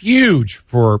 that's huge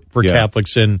for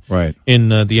Catholics in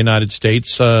the United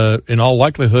States. In all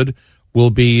likelihood, will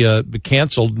be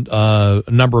canceled. A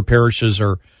number of parishes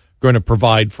are going to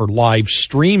provide for live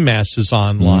stream masses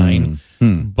online.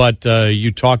 But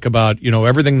you talk about,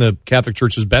 everything the Catholic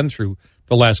Church has been through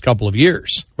the last couple of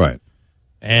years. Right.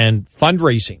 And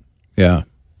fundraising. Yeah.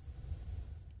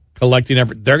 Collecting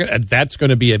that's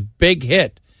going to be a big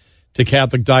hit to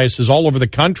Catholic dioceses all over the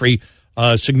country.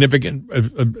 Significant,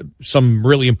 some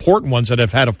really important ones that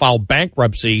have had to file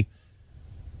bankruptcy.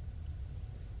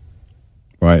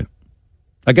 Right.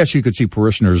 I guess you could see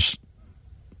parishioners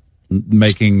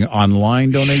making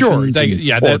online donations. Sure. They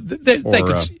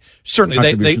could.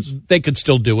 Certainly, they could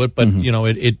still do it, but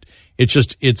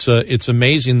it's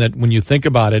amazing that when you think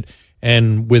about it,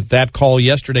 and with that call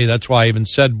yesterday, that's why I even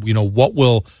said, what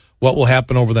will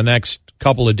happen over the next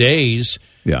couple of days.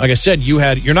 Yeah. Like I said,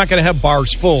 you're not going to have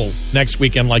bars full next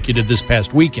weekend like you did this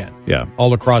past weekend. Yeah.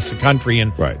 All across the country,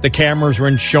 and the cameras are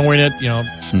in showing it. All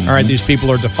right, these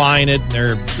people are defying it, and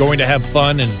they're going to have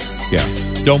fun, and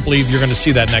don't believe you're going to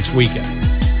see that next weekend.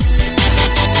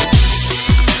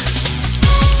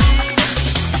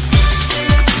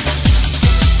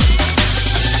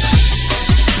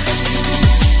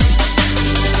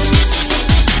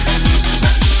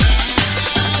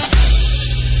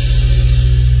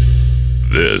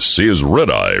 This is Red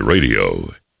Eye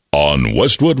Radio on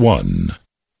Westwood One.